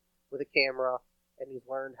guy with a camera, and he's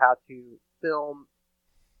learned how to film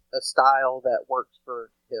a style that works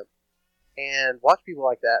for him. And watch people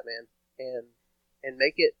like that, man, and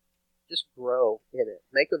make it just grow in it.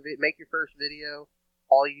 Make your first video.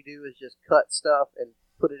 All you do is just cut stuff and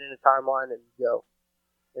put it in a timeline and go,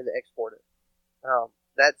 and export it.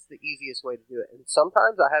 That's the easiest way to do it. And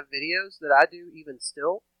sometimes I have videos that I do even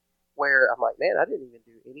still where I'm like, man, I didn't even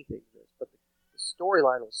do anything to this, but the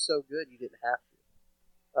storyline was so good you didn't have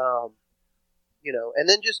to. And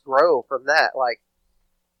then just grow from that. Like,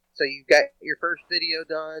 so you got your first video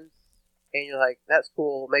done, and you're like, that's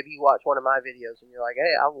cool. Maybe you watch one of my videos, and you're like,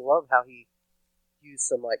 hey, I love how he used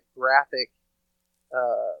some like graphic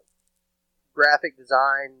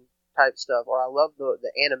design type stuff, or I love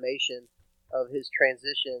the animation of his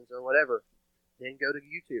transitions or whatever. Then go to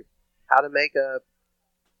YouTube. How to make a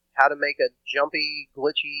jumpy,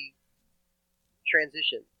 glitchy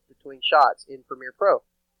transition between shots in Premiere Pro.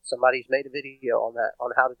 Somebody's made a video on that,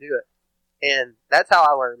 on how to do it. And that's how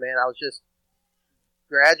I learned, man. I was just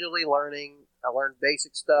gradually learning. I learned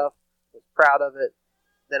basic stuff, was proud of it.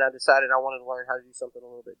 Then I decided I wanted to learn how to do something a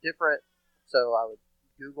little bit different. So I would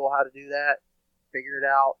Google how to do that, figure it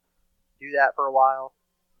out, do that for a while.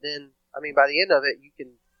 Then, by the end of it, you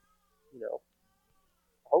can,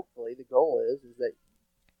 hopefully the goal is that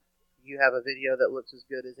you have a video that looks as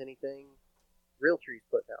good as anything Realtree's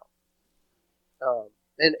putting out.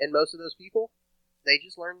 And most of those people, they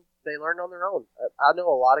learned on their own. I know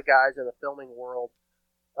a lot of guys in the filming world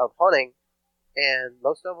of hunting, and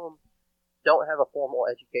most of them don't have a formal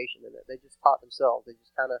education in it. They just taught themselves. They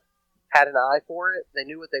just kind of had an eye for it. They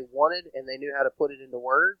knew what they wanted, and they knew how to put it into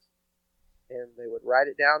words, and they would write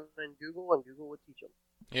it down in Google, and Google would teach them.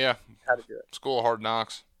 Yeah. How to do it. School of Hard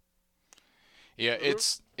Knocks. Yeah,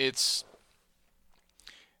 Mm-hmm. it's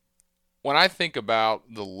when I think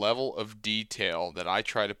about the level of detail that I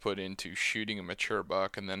try to put into shooting a mature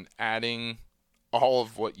buck and then adding all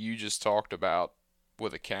of what you just talked about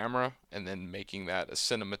with a camera and then making that a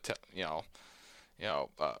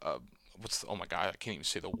oh my God, I can't even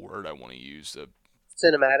say the word I want to use.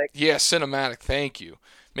 Cinematic. Yeah, cinematic, thank you.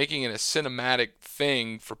 Making it a cinematic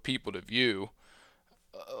thing for people to view,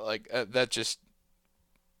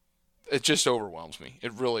 it just overwhelms me.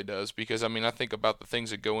 It really does, because I think about the things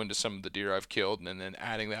that go into some of the deer I've killed, and then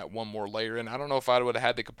adding that one more layer in. I don't know if I would have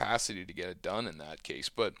had the capacity to get it done in that case,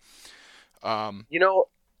 but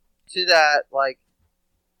to that, like,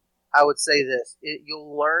 I would say this: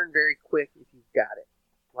 you'll learn very quick if you've got it.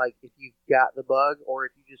 Like if you've got the bug, or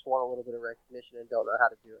if you just want a little bit of recognition and don't know how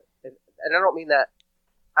to do it. And I don't mean that.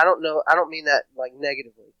 I don't mean that like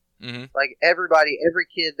negatively. Mm-hmm. Like every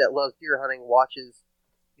kid that loves deer hunting watches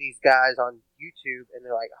these guys on YouTube, and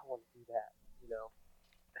they're like, I want to do that. You know,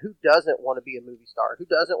 who doesn't want to be a movie star? Who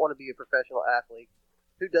doesn't want to be a professional athlete?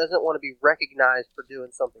 Who doesn't want to be recognized for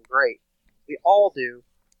doing something great? We all do,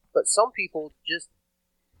 but some people just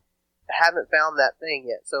haven't found that thing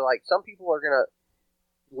yet. So like some people are gonna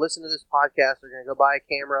listen to this podcast, they're gonna go buy a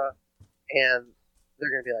camera, and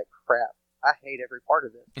they're gonna be like, crap, I hate every part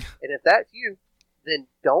of this. And if that's you, then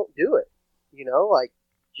don't do it. You know, like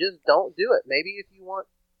just don't do it. Maybe if you want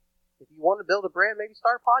to build a brand, maybe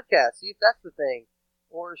start a podcast, see if that's the thing,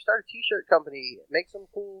 or start a t-shirt company, make some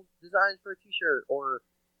cool designs for a t-shirt, or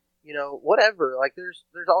you know, whatever. Like there's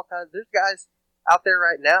all kinds. There's guys out there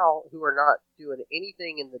right now who are not doing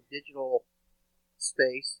anything in the digital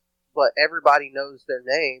space, but everybody knows their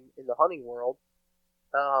name in the hunting world,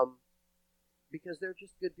 because they're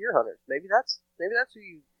just good deer hunters. Maybe that's who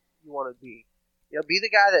you want to be. You know, be the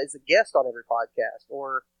guy that is a guest on every podcast,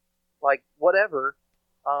 or like whatever.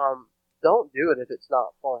 Don't do it if it's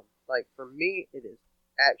not fun. Like for me, it is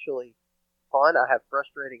actually fun. I have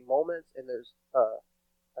frustrating moments, and there's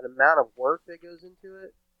an amount of work that goes into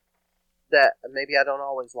it that maybe I don't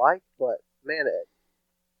always like, but man,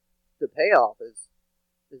 the payoff is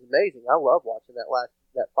amazing. I love watching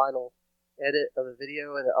that final edit of the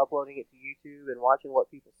video and uploading it to YouTube and watching what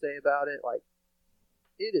people say about it. Like,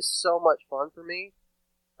 it is so much fun for me,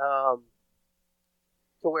 to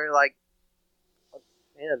where like,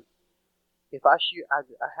 man, if I shoot, I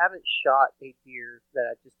haven't shot a deer that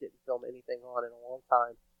I just didn't film anything on in a long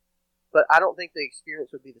time. But I don't think the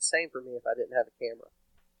experience would be the same for me if I didn't have a camera.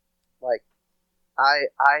 Like,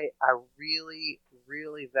 I really,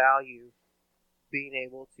 really value being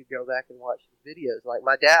able to go back and watch the videos. Like,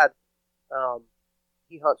 my dad,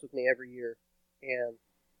 he hunts with me every year, and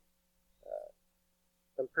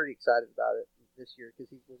I'm pretty excited about it this year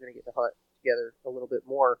because we're going to get to hunt together a little bit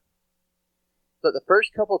more. But the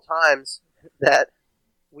first couple times that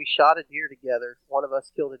we shot a deer together, one of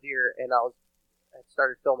us killed a deer, and I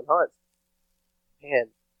started filming hunts. Man,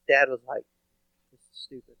 Dad was like, this is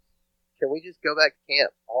stupid. Can we just go back to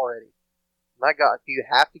camp already? My God, do you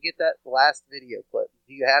have to get that last video clip?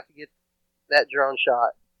 Do you have to get that drone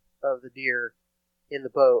shot of the deer in the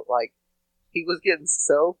boat? Like, he was getting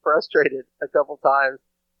so frustrated a couple times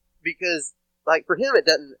because, like, for him, it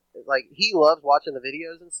doesn't, like, he loves watching the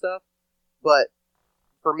videos and stuff, but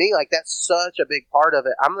for me, like, that's such a big part of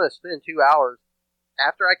it. I'm going to spend 2 hours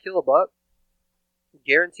after I kill a buck.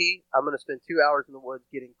 Guarantee I'm going to spend 2 hours in the woods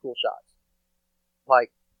getting cool shots.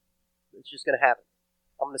 Like, it's just going to happen.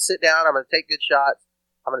 I'm going to sit down. I'm going to take good shots.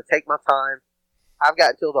 I'm going to take my time. I've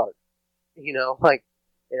got till dark. You know, like,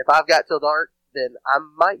 and if I've got till dark, then I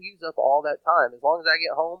might use up all that time. As long as I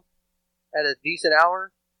get home at a decent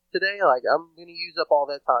hour today, like, I'm going to use up all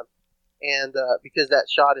that time. And because that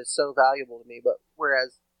shot is so valuable to me. But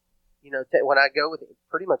whereas, you know, when I go with it,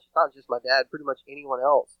 pretty much, it's not just my dad, pretty much anyone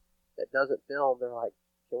else that doesn't film, they're like,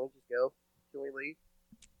 can we just go? Can we leave?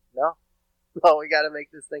 No, we got to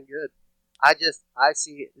make this thing good. I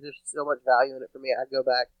see there's so much value in it for me. I go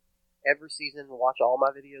back every season and watch all my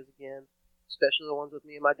videos again, especially the ones with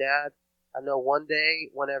me and my dad. I know one day,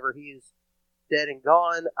 whenever he's dead and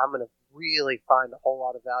gone, I'm going to really find a whole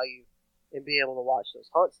lot of value in being able to watch those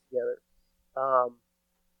hunts together.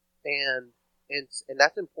 And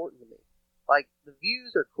that's important to me. Like, the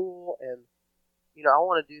views are cool, and you know, I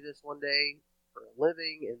want to do this one day for a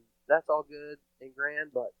living, and that's all good and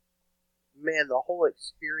grand, but man, the whole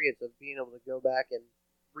experience of being able to go back and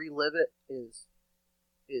relive it is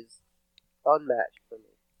unmatched for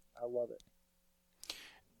me. I love it.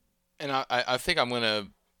 And I think I'm going to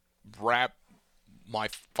wrap my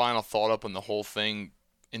final thought up on the whole thing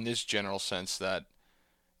in this general sense that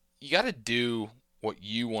you got to do what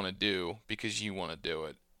you want to do because you want to do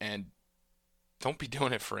it, and don't be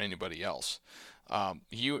doing it for anybody else.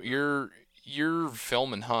 You're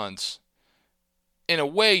filming hunts. In a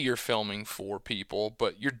way, you're filming for people,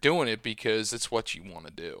 but you're doing it because it's what you want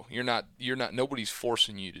to do. You're not. Nobody's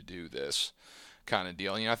forcing you to do this kind of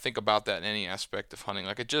deal. You know, I think about that in any aspect of hunting.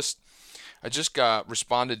 Like I just got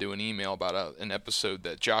responded to an email about an episode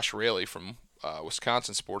that Josh Raley from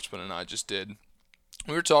Wisconsin Sportsman and I just did.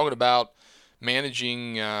 We were talking about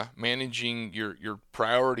managing your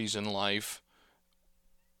priorities in life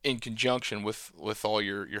in conjunction with all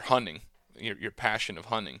your hunting, your passion of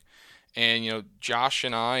hunting. And, you know, Josh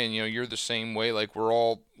and I, and, you know, you're the same way. Like, we're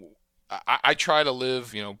all, I try to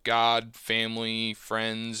live, God, family,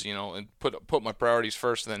 friends, and put my priorities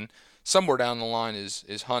first. And then somewhere down the line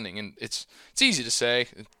is hunting, and it's easy to say.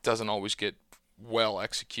 It doesn't always get well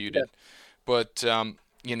executed, but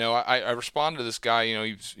I responded to this guy.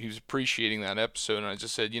 He was appreciating that episode, and I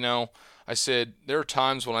just said, I said there are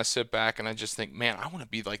times when I sit back and I just think, man, I want to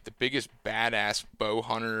be like the biggest badass bow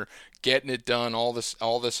hunter, getting it done, all this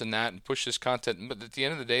and that, and push this content. But at the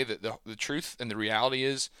end of the day, the truth and the reality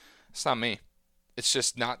is, it's not me. It's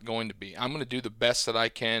just not going to be. I'm going to do the best that I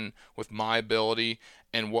can with my ability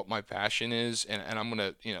and what my passion is, and I'm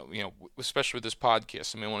going to, especially with this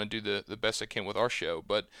podcast, I want to do the best I can with our show.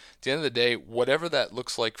 But at the end of the day, whatever that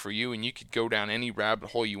looks like for you, and you could go down any rabbit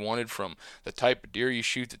hole you wanted, from the type of deer you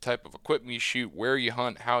shoot, the type of equipment you shoot, where you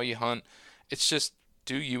hunt, how you hunt. It's just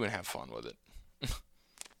do you and have fun with it.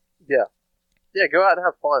 Yeah, go out and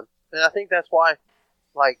have fun. And I think that's why,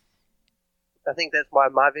 my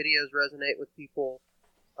videos resonate with people.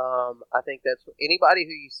 I think that's anybody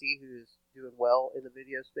who you see who's doing well in the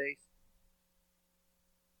video space.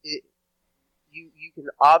 You can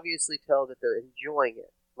obviously tell that they're enjoying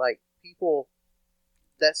it. Like, people,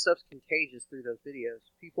 that stuff's contagious through those videos.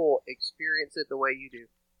 People experience it the way you do.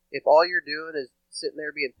 If all you're doing is sitting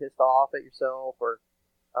there being pissed off at yourself, or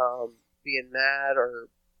being mad, or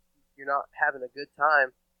you're not having a good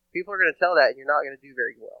time, people are going to tell that, and you're not going to do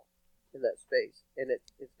very well in that space, and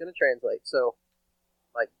it's going to translate. So,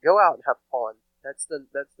 go out and have fun. That's the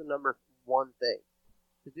number one thing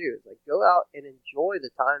to do, is go out and enjoy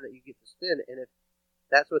the time that you get to spend. And if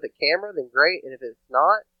that's with a camera, then great. And if it's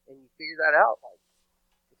not, and you figure that out,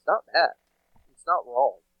 it's not bad. It's not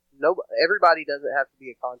wrong. Everybody doesn't have to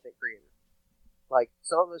be a content creator.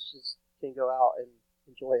 Some of us just can go out and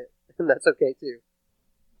enjoy it, and that's okay too.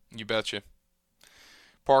 You betcha.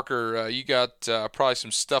 Parker, you got probably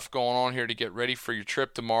some stuff going on here to get ready for your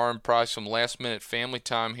trip tomorrow, and probably some last-minute family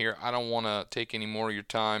time here. I don't want to take any more of your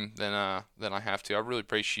time than I have to. I really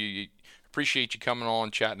appreciate you coming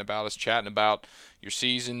on, chatting about us, chatting about your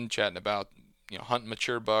season, chatting about hunting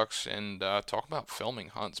mature bucks, and talking about filming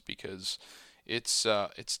hunts, because it's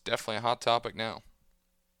definitely a hot topic now.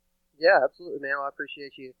 Yeah, absolutely, man. Well, I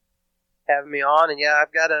appreciate you having me on, and yeah,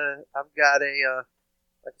 I've got a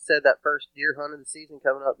like I said, that first deer hunt of the season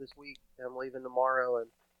coming up this week. I'm leaving tomorrow, and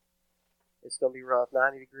it's going to be rough.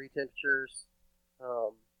 90-degree temperatures,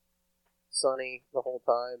 sunny the whole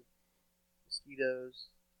time, mosquitoes,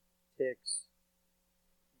 ticks.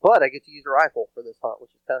 But I get to use a rifle for this hunt,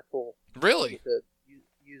 which is kind of cool. Really? I get to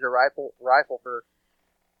use a rifle for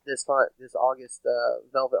this hunt, this August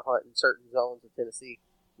velvet hunt in certain zones of Tennessee,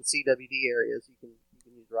 the CWD areas. You can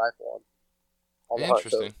use a rifle on the hunt.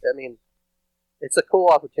 So, it's a cool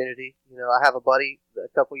opportunity. I have a buddy a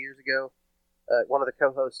couple years ago, one of the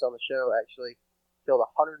co-hosts on the show actually killed a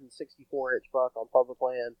 164-inch buck on public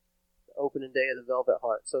land the opening day of the velvet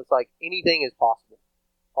hunt. So it's anything is possible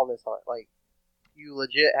on this hunt. You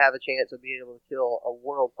legit have a chance of being able to kill a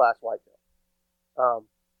world-class whitetail.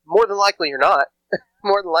 More than likely you're not.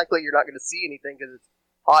 More than likely you're not going to see anything because it's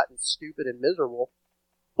hot and stupid and miserable.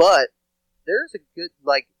 But there's a good,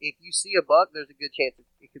 if you see a buck, there's a good chance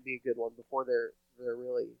it could be a good one before they're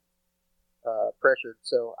really pressured.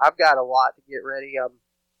 So I've got a lot to get ready. I'm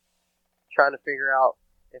trying to figure out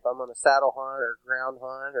if I'm on a saddle hunt or ground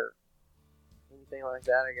hunt or anything like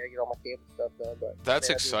that. I got to get all my camping stuff done. But that's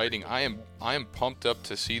exciting. I am pumped up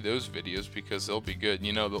to see those videos, because they'll be good.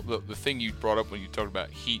 The thing you brought up when you talked about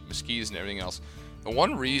heat, mosquitoes, and everything else. The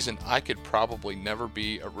one reason I could probably never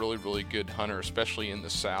be a really, really good hunter, especially in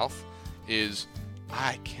the South, is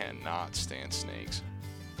I cannot stand snakes.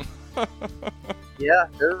 Yeah,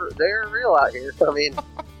 they're real out here. I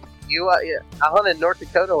hunted North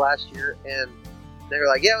Dakota last year, and they were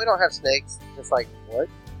like, "Yeah, we don't have snakes." It's like, what?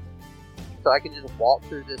 So I can just walk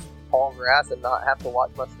through this tall grass and not have to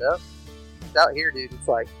watch my step? It's out here, dude. It's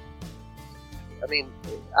I've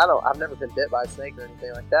never been bit by a snake or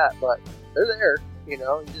anything like that, but they're there. You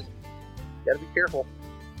just gotta be careful.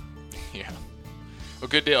 Yeah. Well,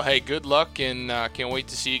 good deal. Hey, good luck, and can't wait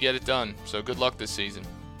to see you get it done. So good luck this season.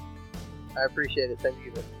 I appreciate it. Thank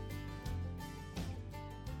you.